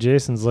 feel like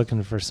Jason's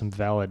looking for some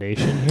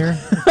validation here.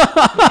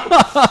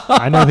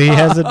 I know he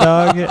has a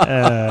dog,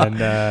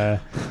 and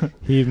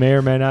he may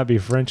or may not be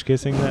French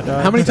kissing that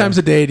dog. How many times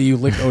a day do you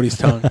lick Odie's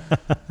tongue?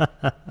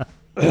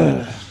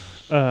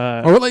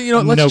 Or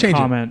let's no change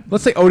comment. it.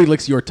 Let's say Odie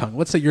licks your tongue.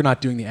 Let's say you're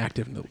not doing the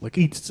active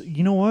licking.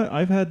 You know what?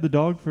 I've had the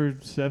dog for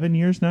 7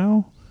 years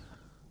now.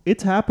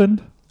 It's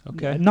happened.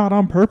 Okay. Not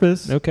on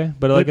purpose. Okay,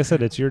 but like I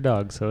said, it's your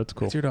dog, so it's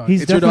cool. It's your dog.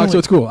 He's It's your dog, so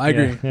it's cool. I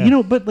agree. Yeah. You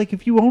know, but like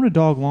if you own a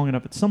dog long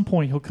enough, at some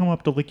point he'll come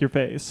up to lick your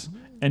face.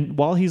 And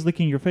while he's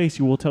licking your face,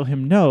 you will tell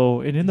him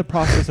no. And in the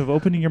process of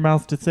opening your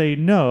mouth to say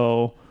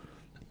no,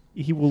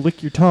 he will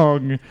lick your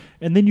tongue.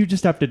 And then you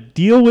just have to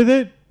deal with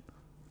it.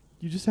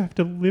 You just have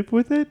to live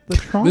with it. The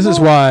trauma. This is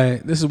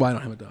why I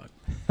don't have a dog.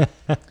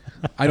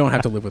 I don't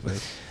have to live with it.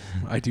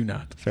 I do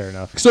not. Fair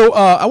enough. So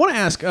I want to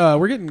ask.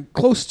 We're getting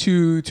close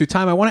to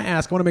time. I want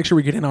to make sure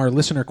we get in our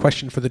listener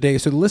question for the day.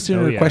 So the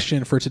listener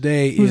question for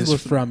today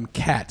is from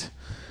Kat.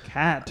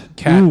 Cat.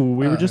 Ooh,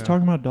 we were just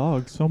talking about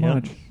dogs so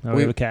much. Oh,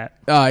 we have a cat.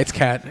 It's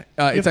Kat.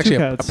 It's actually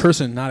a cats.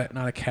 person, not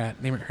a cat.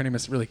 Her name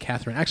is really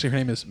Catherine. Actually, her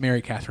name is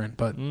Mary Catherine,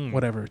 but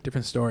whatever,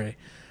 different story.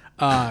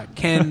 The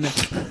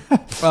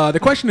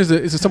question is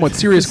a somewhat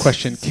serious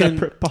question.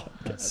 Separate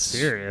podcast.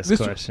 Serious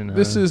question.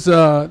 This is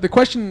the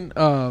question.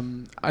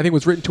 I think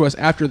was written to us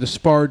after the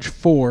Sparge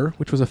 4,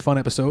 which was a fun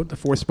episode. The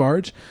fourth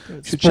Sparge.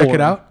 You should check it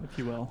out, if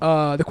you will.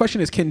 The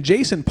question is: can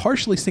Jason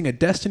partially sing a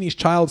Destiny's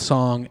Child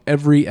song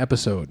every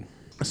episode?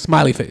 A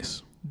smiley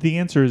face. The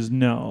answer is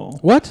no.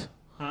 What?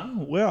 Huh?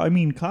 Well, I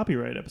mean,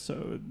 copyright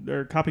episode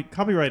or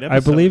copyright episode.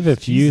 I believe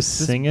if you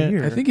sing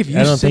it, I think if you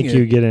I don't sing think it,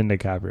 you get into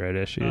copyright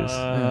issues.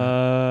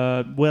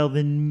 Well,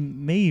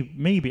 then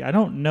maybe I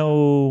don't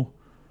know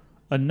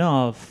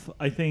enough.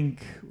 I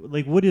think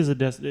like what is a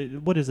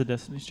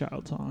Destiny's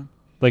Child song?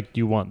 Like,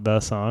 you want the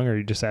song, or are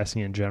you just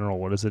asking in general?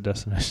 What is a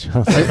Destiny's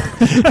Child song?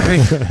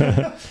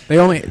 I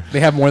think they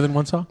have more than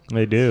one song.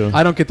 They do.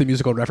 I don't get the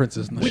musical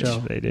references in the show.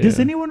 They do. Does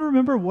anyone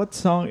remember what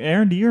song?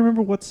 Aaron, do you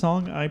remember what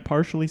song I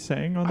partially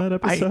sang on that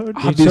episode?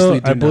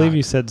 I believe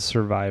you said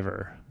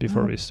Survivor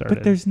before we started.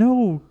 But there's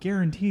no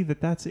guarantee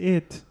that that's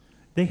it.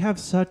 They have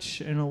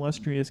such an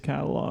illustrious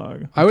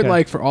catalog. I would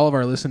like for all of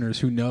our listeners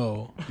who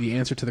know the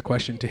answer to the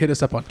question to hit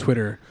us up on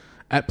Twitter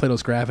at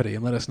Plato's Gravity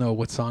and let us know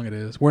what song it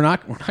is. We're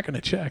not going to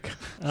check.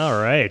 All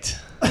right.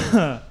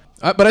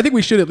 But I think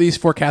we should, at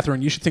least for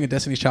Catherine, you should sing a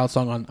Destiny's Child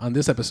song on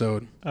this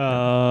episode.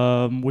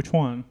 Which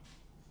one?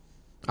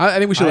 I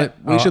think we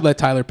should let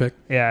Tyler pick.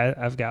 Yeah,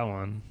 I've got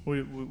one. What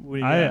do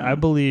you I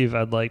believe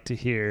I'd like to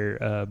hear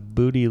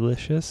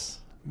Bootylicious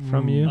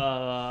from you.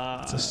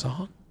 It's a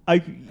song?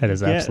 That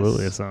is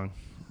absolutely a song.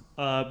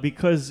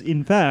 Because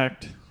in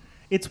fact,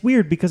 it's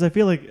weird because I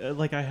feel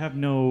like I have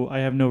no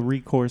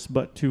recourse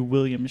but to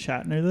William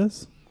Shatner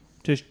this.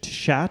 To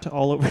shat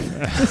all over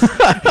this,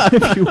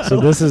 if you will. So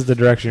this is the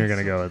direction you're going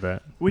to go with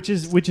that. Which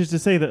is to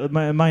say that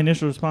my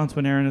initial response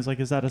when Aaron is like,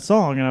 is that a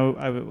song? And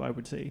I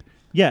would say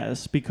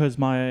yes, because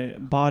my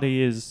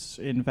body is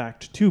in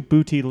fact too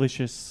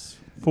bootylicious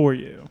for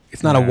you.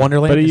 It's not a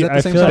Wonderland. But Is that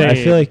the same song? I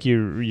feel like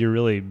you're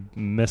really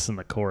missing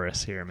the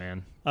chorus here,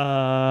 man.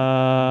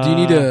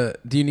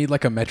 Do you need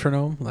like a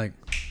metronome? Like,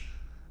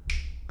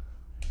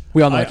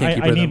 we all know I can't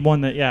keep rhythm. I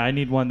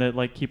need one that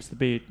like keeps the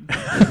beat.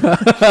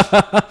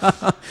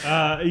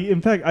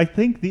 In fact, I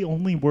think the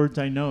only words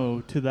I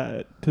know to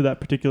that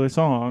particular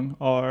song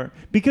are,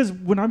 because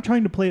when I'm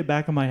trying to play it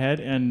back in my head,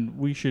 and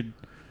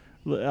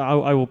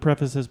I will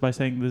preface this by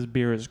saying this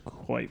beer is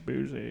quite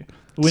boozy.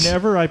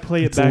 Whenever I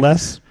play it back, it's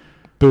less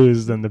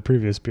booze than the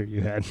previous beer you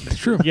had. It's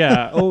true.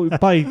 Yeah.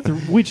 By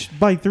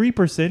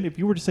 3%. If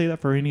you were to say that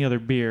for any other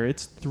beer,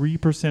 it's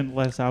 3%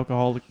 less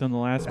alcoholic than the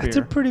last beer. That's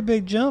a pretty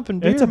big jump in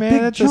beer, It's a man.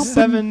 big That's jump a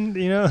 7.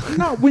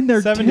 Not when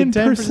they're 7 to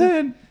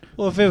 10%.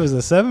 Well, if it was a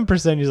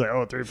 7%, you're like,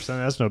 3%.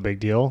 That's no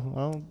big deal.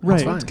 Well,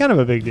 Right. It's kind of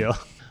a big deal.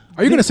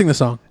 Are you going to sing the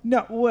song?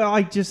 No. Well,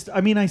 I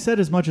said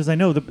as much as I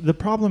know. The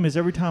problem is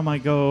every time I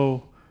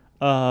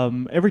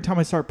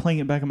start playing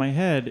it back in my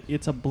head,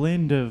 it's a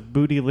blend of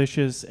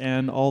Bootylicious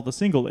and all the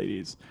single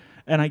ladies.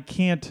 And I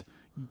can't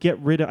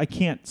I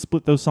can't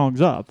split those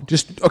songs up.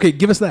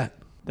 Give us that.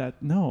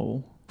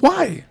 No.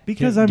 Why?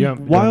 Because Do you I'm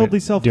want- wildly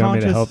do you want me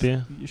self-conscious. to help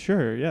you?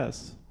 Sure,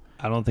 yes.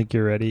 I don't think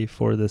you're ready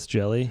for this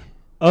jelly.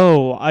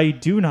 Oh, I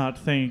do not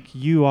think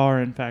you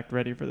are in fact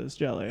ready for this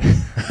jelly.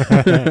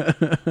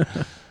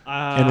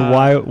 And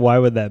why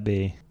would that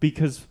be?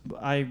 Because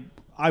I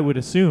would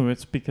assume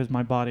it's because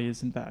my body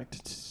is in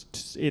fact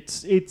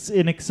it's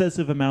an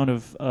excessive amount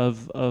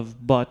of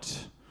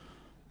butt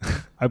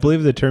I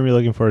believe the term you're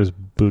looking for is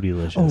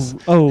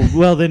bootylicious.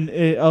 Well then,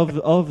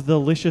 of the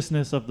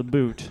deliciousness of the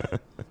boot,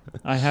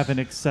 I have an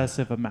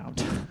excessive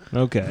amount.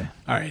 Okay.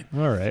 All right.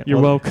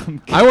 You're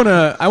welcome. I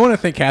wanna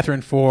thank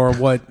Catherine for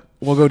what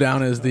will go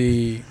down as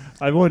the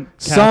I want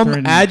some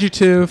Catherine,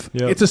 adjective.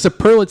 Yep. It's a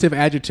superlative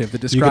adjective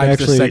that describes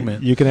this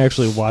segment. You can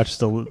actually watch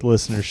the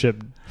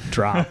listenership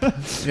drop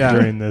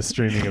during the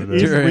streaming of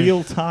this. in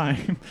real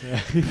time.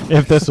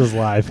 If this was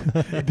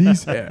live.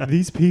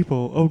 These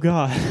people. Oh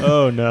God.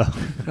 Oh no.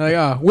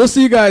 Like, we'll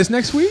see you guys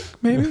next week,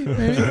 maybe.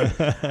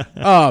 But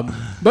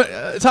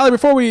Tyler,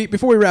 before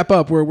we wrap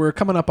up, we're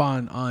coming up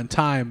on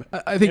time.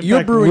 I think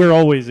you're brewing. We're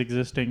always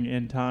existing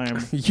in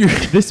time.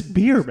 This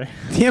beer, man.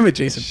 Damn it,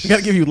 Jason. We got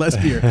to give you less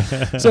beer.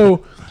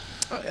 So,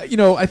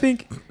 I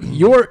think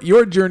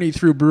your journey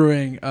through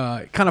brewing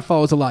kind of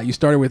follows a lot. You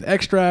started with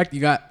extract.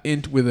 You got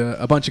into with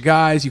a bunch of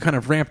guys. You kind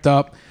of ramped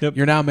up. Yep.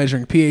 You're now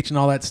measuring pH and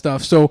all that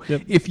stuff. So,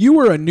 if you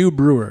were a new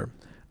brewer,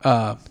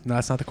 no,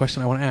 that's not the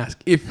question I want to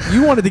ask. If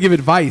you wanted to give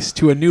advice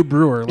to a new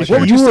brewer, like, If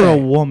what would you you were say?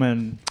 a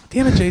woman,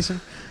 Damn it,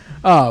 Jason.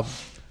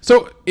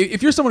 So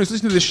if you're someone who's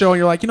listening to this show and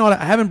you're like, you know what,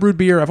 I haven't brewed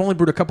beer. I've only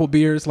brewed a couple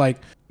beers. Like,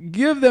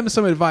 give them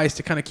some advice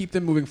to kind of keep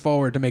them moving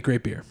forward to make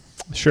great beer.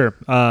 Sure.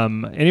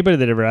 Anybody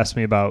that ever asked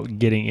me about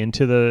getting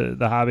into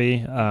the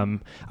hobby,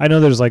 I know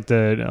there's like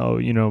have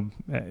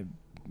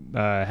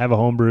a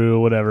homebrew,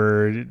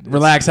 whatever.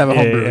 Relax, have a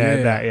homebrew.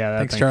 That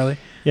Thanks, thing. Charlie.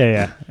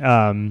 Yeah.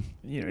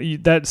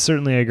 That's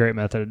certainly a great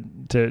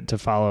method to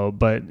follow.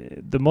 But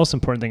the most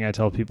important thing I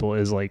tell people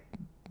is like,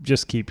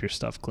 just keep your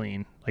stuff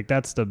clean. Like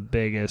that's the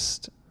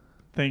biggest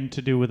thing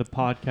to do with a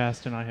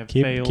podcast, and I have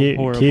failed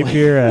horribly.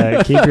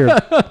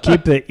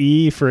 Keep the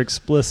E for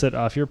explicit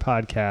off your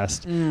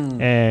podcast,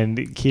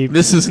 and keep.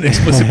 This is an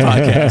explicit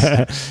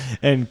podcast,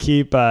 and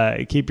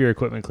keep your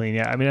equipment clean.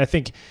 Yeah, I mean, I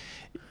think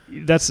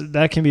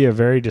that can be a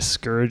very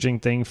discouraging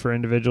thing for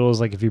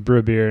individuals. Like if you brew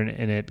a beer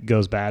and it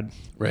goes bad,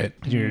 right?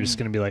 You're just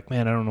gonna be like,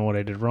 man, I don't know what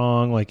I did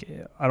wrong. Like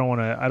I don't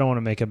want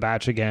to make a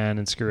batch again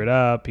and screw it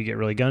up. You get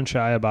really gun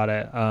shy about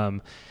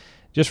it.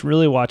 Just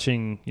really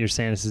watching your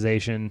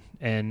sanitization,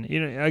 and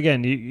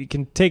again, you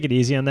can take it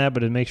easy on that,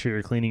 but make sure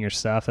you're cleaning your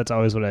stuff. That's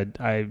always what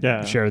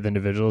I share with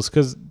individuals,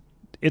 because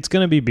it's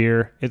gonna be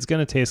beer. It's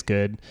gonna taste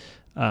good.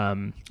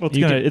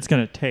 It's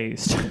gonna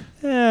taste.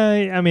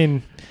 I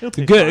mean,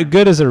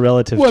 good is a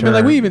relative term. I mean,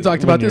 like we even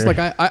talked about this. Like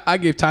I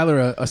gave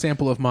Tyler a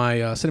sample of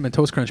my Cinnamon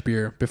Toast Crunch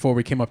beer before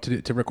we came up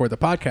to record the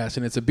podcast,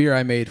 and it's a beer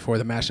I made for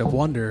the Mashup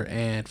Wonder.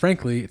 And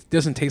frankly, it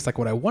doesn't taste like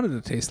what I wanted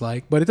it to taste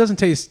like, but it doesn't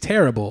taste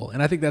terrible.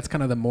 And I think that's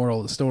kind of the moral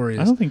of the story.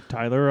 I don't think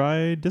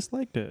I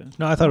disliked it.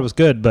 No, I thought it was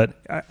good, but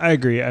I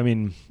agree. I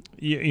mean,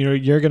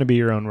 you're going to be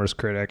your own worst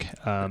critic,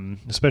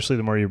 especially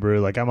the more you brew.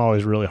 Like I'm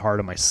always really hard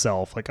on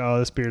myself. Like, oh,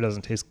 this beer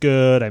doesn't taste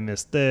good. I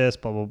missed this,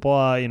 blah, blah,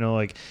 blah.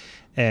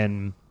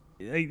 And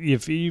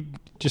if you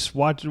just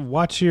watch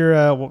your,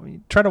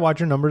 try to watch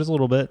your numbers a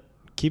little bit,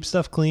 keep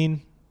stuff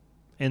clean,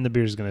 and the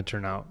beer is going to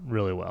turn out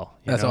really well.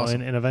 That's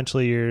awesome. And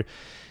eventually you're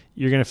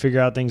going to figure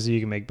out things that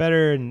you can make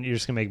better, and you're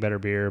just going to make better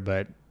beer,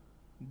 but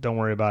don't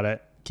worry about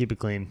it. Keep it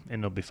clean,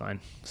 and it'll be fine.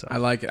 So I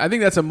like it. I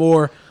think that's a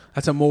more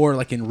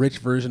like enriched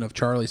version of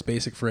Charlie's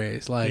basic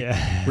phrase. Like,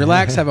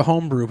 relax, have a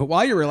homebrew, but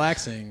while you're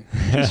relaxing,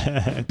 just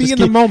be in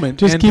the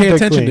moment and pay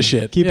attention to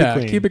shit. Keep it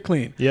clean. Keep it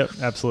clean. Yep,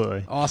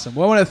 absolutely. Awesome.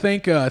 Well, I want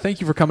to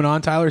thank you for coming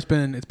on, Tyler. It's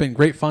been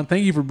great fun.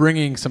 Thank you for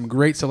bringing some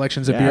great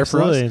selections of beer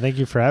for us. Thank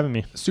you for having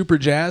me. Super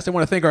jazzed. I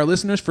want to thank our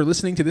listeners for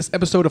listening to this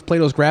episode of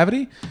Plato's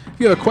Gravity. If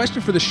you have a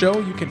question for the show,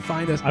 you can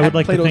find us. I would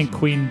like to thank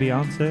Queen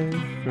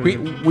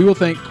Beyonce. We will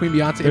thank Queen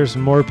Beyonce. There's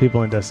more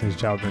people in Destiny's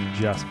Child than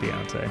just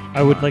Beyonce.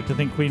 I would like to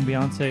thank Queen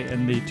Beyonce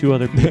and the two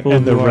other people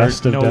and the who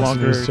rest are of no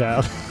Destiny's longer.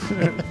 Child.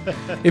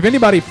 If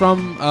anybody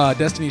from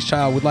Destiny's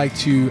Child would like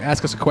to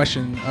ask us a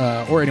question,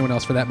 or anyone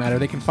else for that matter,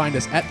 they can find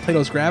us at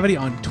Plato's Gravity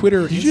on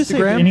Twitter, Did Instagram. you just say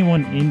if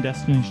anyone in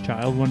Destiny's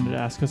Child wanted to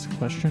ask us a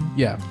question?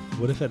 Yeah.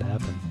 What if it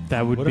happened?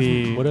 That would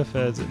be. What if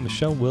is it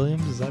Michelle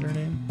Williams? Is that her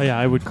name? Oh yeah,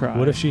 I would cry.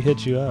 What if she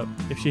hits you up?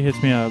 If she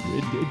hits me up,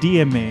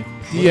 DM me.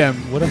 DM.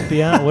 What if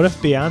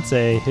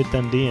Beyonce hit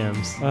them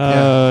DMs?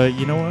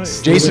 You know what?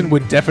 Jason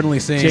would definitely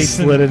sing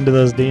Slid into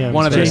those DMs.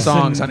 one of their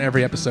songs on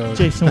every episode.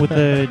 Jason with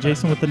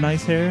the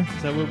nice hair.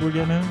 Is that what we're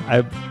getting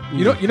at?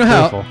 You know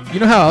how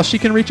else she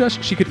can reach us?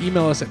 She could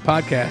email us at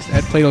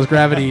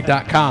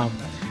podcast@platosgravity.com.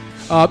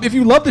 If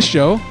you love the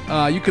show,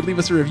 you could leave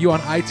us a review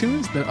on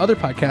iTunes. The other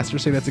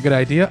podcasters say that's a good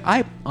idea.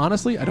 I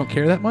don't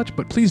care that much,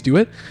 but please do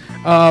it.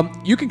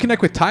 You can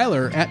connect with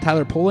Tyler at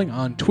Tyler Poling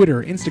on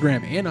Twitter,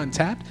 Instagram, and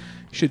Untapped.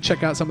 You should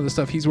check out some of the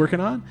stuff he's working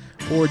on,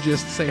 or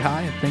just say hi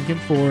and thank him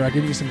for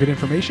giving you some good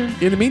information.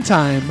 In the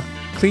meantime,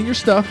 clean your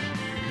stuff,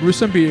 brew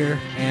some beer,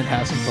 and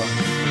have some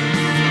fun.